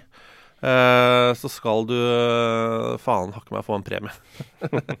Johnson-hater enn meg, så skal du faen hakke meg få en premie.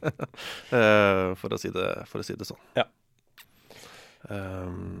 for å si det sånn. Ja.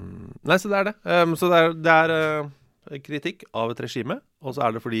 Nei, så det er det. Så det er kritikk av et regime, og så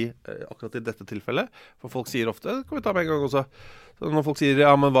er det fordi, akkurat i dette tilfellet, for folk sier ofte, det kan vi ta med en gang også, så når folk sier,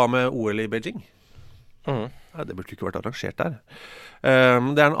 ja, men hva med OL i Beijing? Nei, det burde ikke vært arrangert der.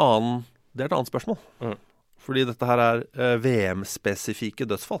 Det er et annet spørsmål. Fordi dette her er VM-spesifikke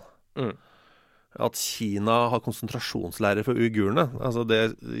dødsfall. At Kina har konsentrasjonsleirer for uigurene, altså det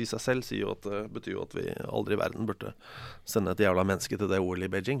i seg selv betyr jo at vi aldri i verden burde sende et jævla menneske til det OL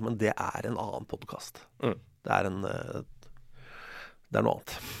i Beijing, men det er en annen podcast. Det er noe annet.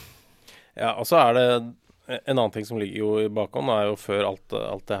 Ja, og så er det en annen ting som ligger jo i bakhånd, er jo før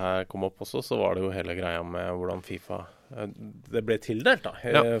alt det her kom opp også, så var det jo hele greia med hvordan FIFA det ble tildelt da,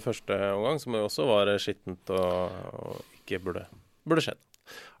 i første omgang, som jo også var skittent og ikke burde skjedd.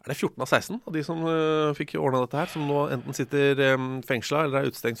 Er det 14 av 16 av de som fikk ordnet dette her, som nå enten sitter fengslet eller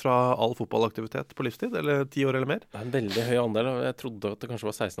er utstengt fra all fotballaktivitet på livstid, eller 10 år eller mer? Det er en veldig høy andel, og jeg trodde at det kanskje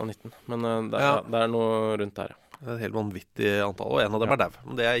var 16 av 19, men det er noe rundt der, ja. Det er et helt vanvittig antall, og en av dem er dau,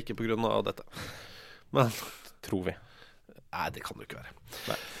 men det er ikke på grunn av dette. Men tror vi. Nei, det kan det ikke være.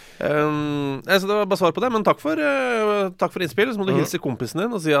 Så det var bare svar på det, men takk for innspill. Så må du hilse kompisen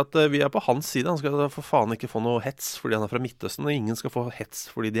din og si at vi er på hans side. Han skal for faen ikke få noe hets fordi han er fra Midtøsten, og ingen skal få hets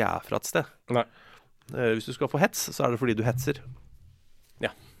fordi de er fra et sted. Nei. Hvis du skal få hets, så er det fordi du hetser.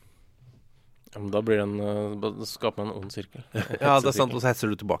 Ja. Men da blir det skaper man en ond sirkel. Ja, det er sant, og så hetser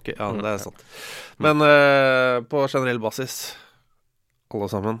du tilbake. Ja, det er sant. Men på generell basis,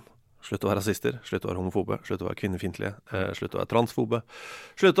 alle sammen, slutt å være rasister, slutt å være homofobe, slutt å være kvinnefiendtlige, slutt å være transfobe,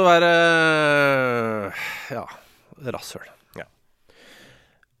 slutt å være rasshøl. Ja.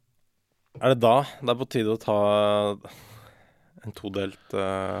 Er det er på tide å ta en todelt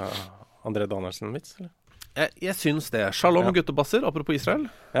André Danielsen-vits, eller? Jeg syns det. Shalom guttebasser, apropos Israel.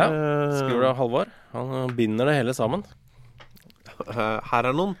 Ja, skriver det Halvard. Han binder det hele sammen. Her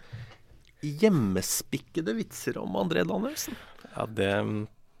er noen hjemmespikkede vitser om André Danielsen. Ja, det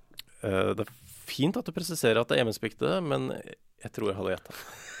er fint at du presiserer at det er hjemmespikkede, men jeg tror jeg hadde gjettet.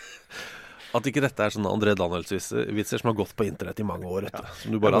 At ikke dette er sånne André Daniels-vitser som har gått på internett i mange år,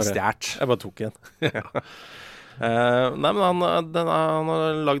 som du bare har stjert. Jeg bare tok en. Nei, men han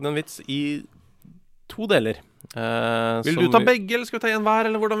har lagd en vits i 2 deler. Vil du ta begge, eller skal vi ta en hver,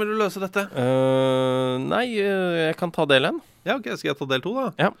 eller hvordan vil du løse dette? Nei, jeg kan ta del 1. Ja, ok, skal jeg ta del 2 da?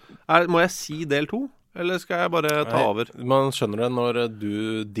 Ja. Må jeg si del 2? Eller skal jeg bare ta over? Man skjønner det når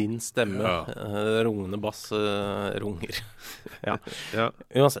din stemme, rungende bass, runger. Ja.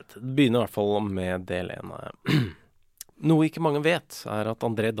 Uansett, det begynner i hvert fall med del 1. Noe ikke mange vet, er at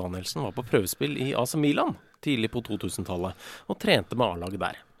André Danielsen var på prøvespill i AC Milan tidlig på 2000-tallet, og trente med A-laget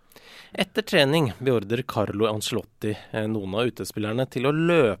der. Etter trening beordrer Carlo Ancelotti noen av utespillerne til å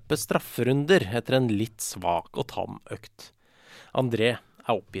løpe strafferunder etter en litt svak og tam økt. André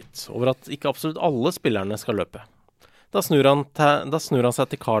er oppgitt over at ikke absolutt alle spillerne skal løpe. Da snur han seg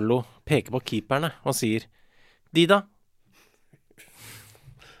til Carlo, peker på keeperne og sier «De da?»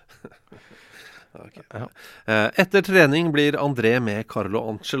 Okay. Ja. Etter trening blir André med Carlo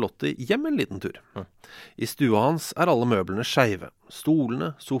Ancelotti hjem en liten tur. I stua hans er alle møblene skeive.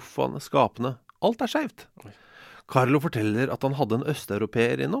 Stolene, sofaene, skapene. Alt er skjevt. Carlo forteller at han hadde en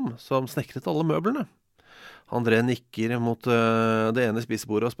østeuropeer innom som snekret alle møblene. André nikker mot det ene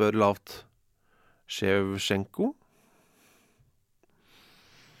spisebordet og spør lavt Shevchenko.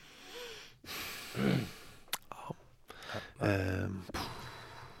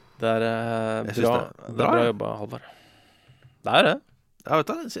 Det er bra jobba, Halvard. Det er det. Ja, vet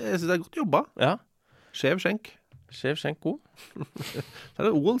du, jeg synes det er godt jobba. Ja. Shevchenko. Det er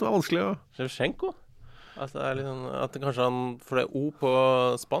den O-en som er vanskelig å... Shevchenko? Altså, det er litt sånn at kanskje han... For det O på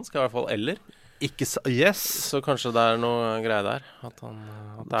spansk er i hvert fall eller. Ikke yes. Så kanskje det er noe greie der. At det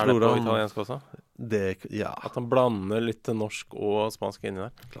er det på italiensk også. Ja. At han blander litt norsk og spansk inni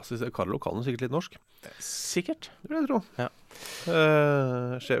der. Klassisk. Carlo kan jo sikkert litt norsk. Sikkert. Det vil jeg tro. Ja.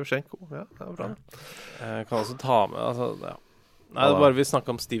 Shevchenko. Ja, det er bra. Jeg kan også ta med... Altså, ja. Nei, det er bare vi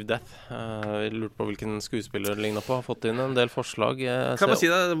snakket om Steve Death. Vi lurte på hvilken skuespiller det lignet på. Har fått inn en del forslag. Kan man si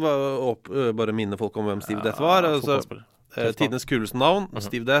det? Bare minne folk om hvem Steve Death var. Tidenes kuleste navn,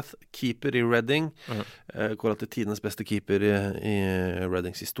 Steve Death, keeper i Reading. Kåret til tidenes beste keeper i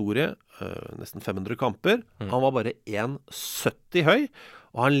Readings historie. Nesten 500 kamper. Han var bare 1,70 høy,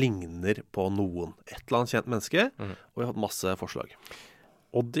 og han ligner på noen. Et eller annet kjent menneske, og vi har hatt masse forslag.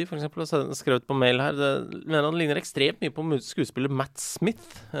 Oddi for eksempel har skrevet på mail her. Men han ligner ekstremt mye på skuespiller Matt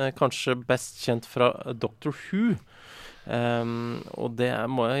Smith, kanskje best kjent fra Doctor Who. Og det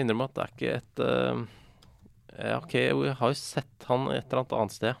må jeg innrømme at det er ikke et... jeg har jo sett han et eller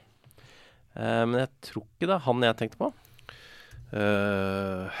annet sted. Men jeg tror ikke det er han jeg tenkte på.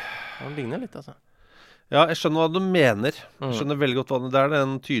 Han ligner litt, altså. Ja, jeg skjønner hva du mener. Jeg skjønner veldig godt hva det er.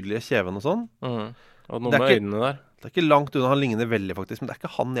 Den tydelige kjeven og sånn. Og noe med øynene der. Det er ikke langt unna, han ligner veldig faktisk, men det er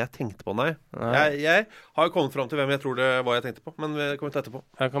ikke han jeg tenkte på, nei. Jeg har jo kommet frem til hvem jeg tror det var jeg tenkte på, men vi kommer til etterpå.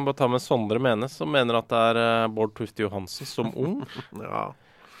 Jeg kan bare ta med Sondre Menes, som mener at det er Bård Tufte Johansen som ung. Ja.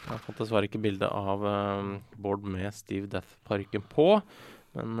 Jeg har fått dessverre ikke bilde av Bård med Steve Death-parykken på,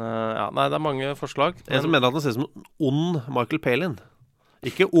 men nei, det er mange forslag. En som mener at han ser ut som en ond Michael Palin.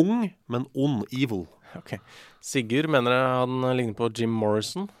 Ikke ung, men ond, evil. Ok. Sigurd mener han ligner på Jim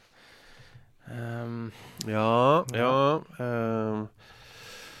Morrison.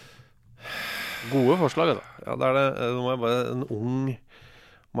 Gode forslag, altså. Ja, det er det. Nå må jeg bare en ung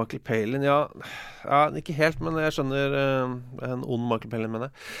Michael Palin. Ja, ikke helt, men jeg skjønner en ond Michael Palin, mener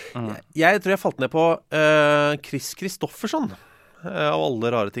jeg. Jeg tror jeg falt ned på Chris Kristofferson, av alle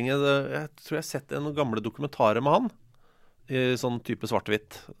rare ting. Jeg tror jeg har sett noen gamle dokumentarer med han i sånn type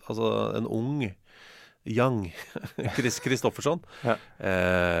svart-hvitt. Altså en ung Young Chris Kristofferson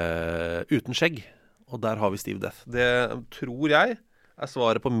uten skjegg. Og der har vi Steve Death. Det tror jeg er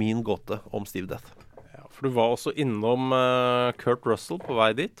svaret på min gåte om Steve Death. Ja, for du var også innom Kurt Russell på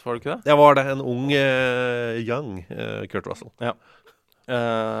vei dit, var det ikke det? Jeg var det, en ung young Kurt Russell. Ja.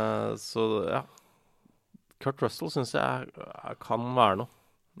 Så ja, Kurt Russell synes jeg kan være noe.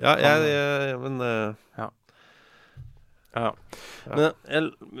 Ja, men Ja. Men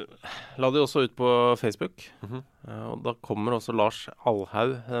jeg la det jo også ut på Facebook, og da kommer også Lars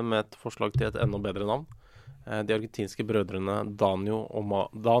Alhaug med et forslag til et enda bedre navn. De argentinske brødrene Daniel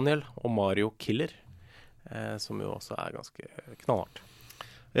og Mario Killer, som jo også er ganske knallhardt.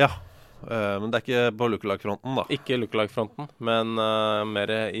 Ja, men det er ikke på lookalike-fronten da. Ikke lookalike-fronten, men mer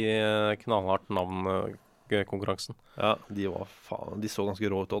i knallhardt navn-konkurransen. Ja, de så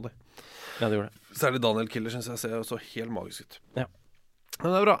ganske rå ut også, de. Ja, det gjorde det. Særlig Daniel Killer synes jeg ser så helt magisk ut. Ja.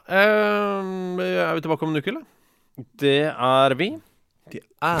 Men det er bra. Er vi tilbake om en uke, eller? Det er vi.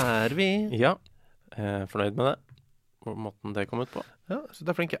 Ja. Fornøyd med det. Hvor måten det kom ut på. Ja, så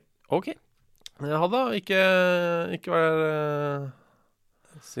det er flink, ja. Ok. Ha da, ikke være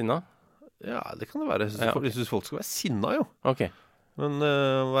sinna? Ja, det kan det være. Jeg synes folk skal være sinna, jo. Ok. Men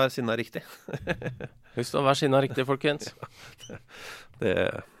være sinna riktig. Husk å være sinna riktig, folkens.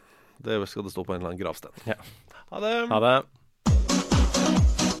 Det skal det stå på en eller annen gravsten. Ja. Ha det. Ha det.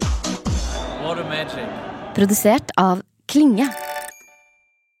 What a magic. Produsert av Klinge.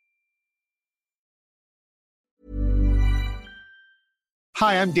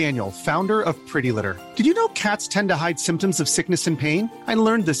 Hi, I'm Daniel, founder of Pretty Litter. Did you know cats tend to hide symptoms of sickness and pain? I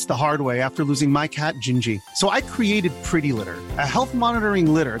learned this the hard way after losing my cat, Gingy. So I created Pretty Litter, a health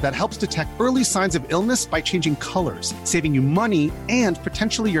monitoring litter that helps detect early signs of illness by changing colors, saving you money and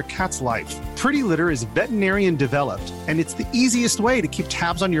potentially your cat's life. Pretty Litter is veterinarian developed, and it's the easiest way to keep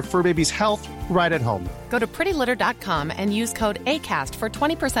tabs on your fur baby's health right at home. Go to prettylitter.com and use code ACAST for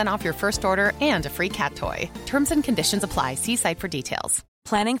 20% off your first order and a free cat toy. Terms and conditions apply. See site for details.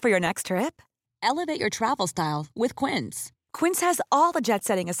 Planning for your next trip? Elevate your travel style with Quince. Quince has all the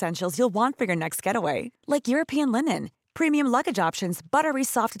jet-setting essentials you'll want for your next getaway, like European linen, premium luggage options, buttery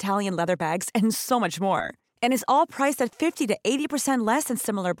soft Italian leather bags, and so much more. And is all priced at 50 to 80% less than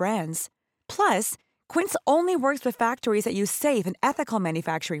similar brands. Plus, Quince only works with factories that use safe and ethical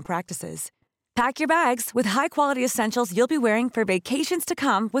manufacturing practices. Pack your bags with high-quality essentials you'll be wearing for vacations to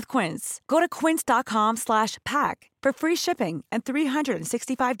come with Quince. Go to quince.com/pack for free shipping and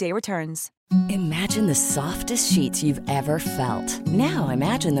 365-day returns. Imagine the softest sheets you've ever felt. Now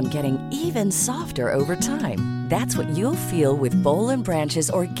imagine them getting even softer over time. That's what you'll feel with Boll & Branch's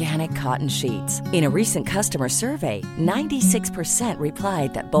organic cotton sheets. In a recent customer survey, 96%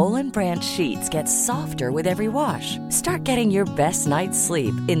 replied that Boll & Branch sheets get softer with every wash. Start getting your best night's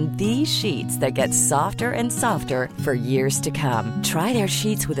sleep in these sheets that get softer and softer for years to come. Try their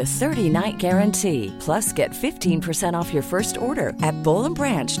sheets with a 30-night guarantee. Plus, get 15% off your first order at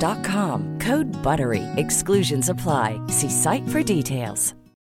bollandbranch.com. Code BUTTERY. Exclusions apply. See site for details.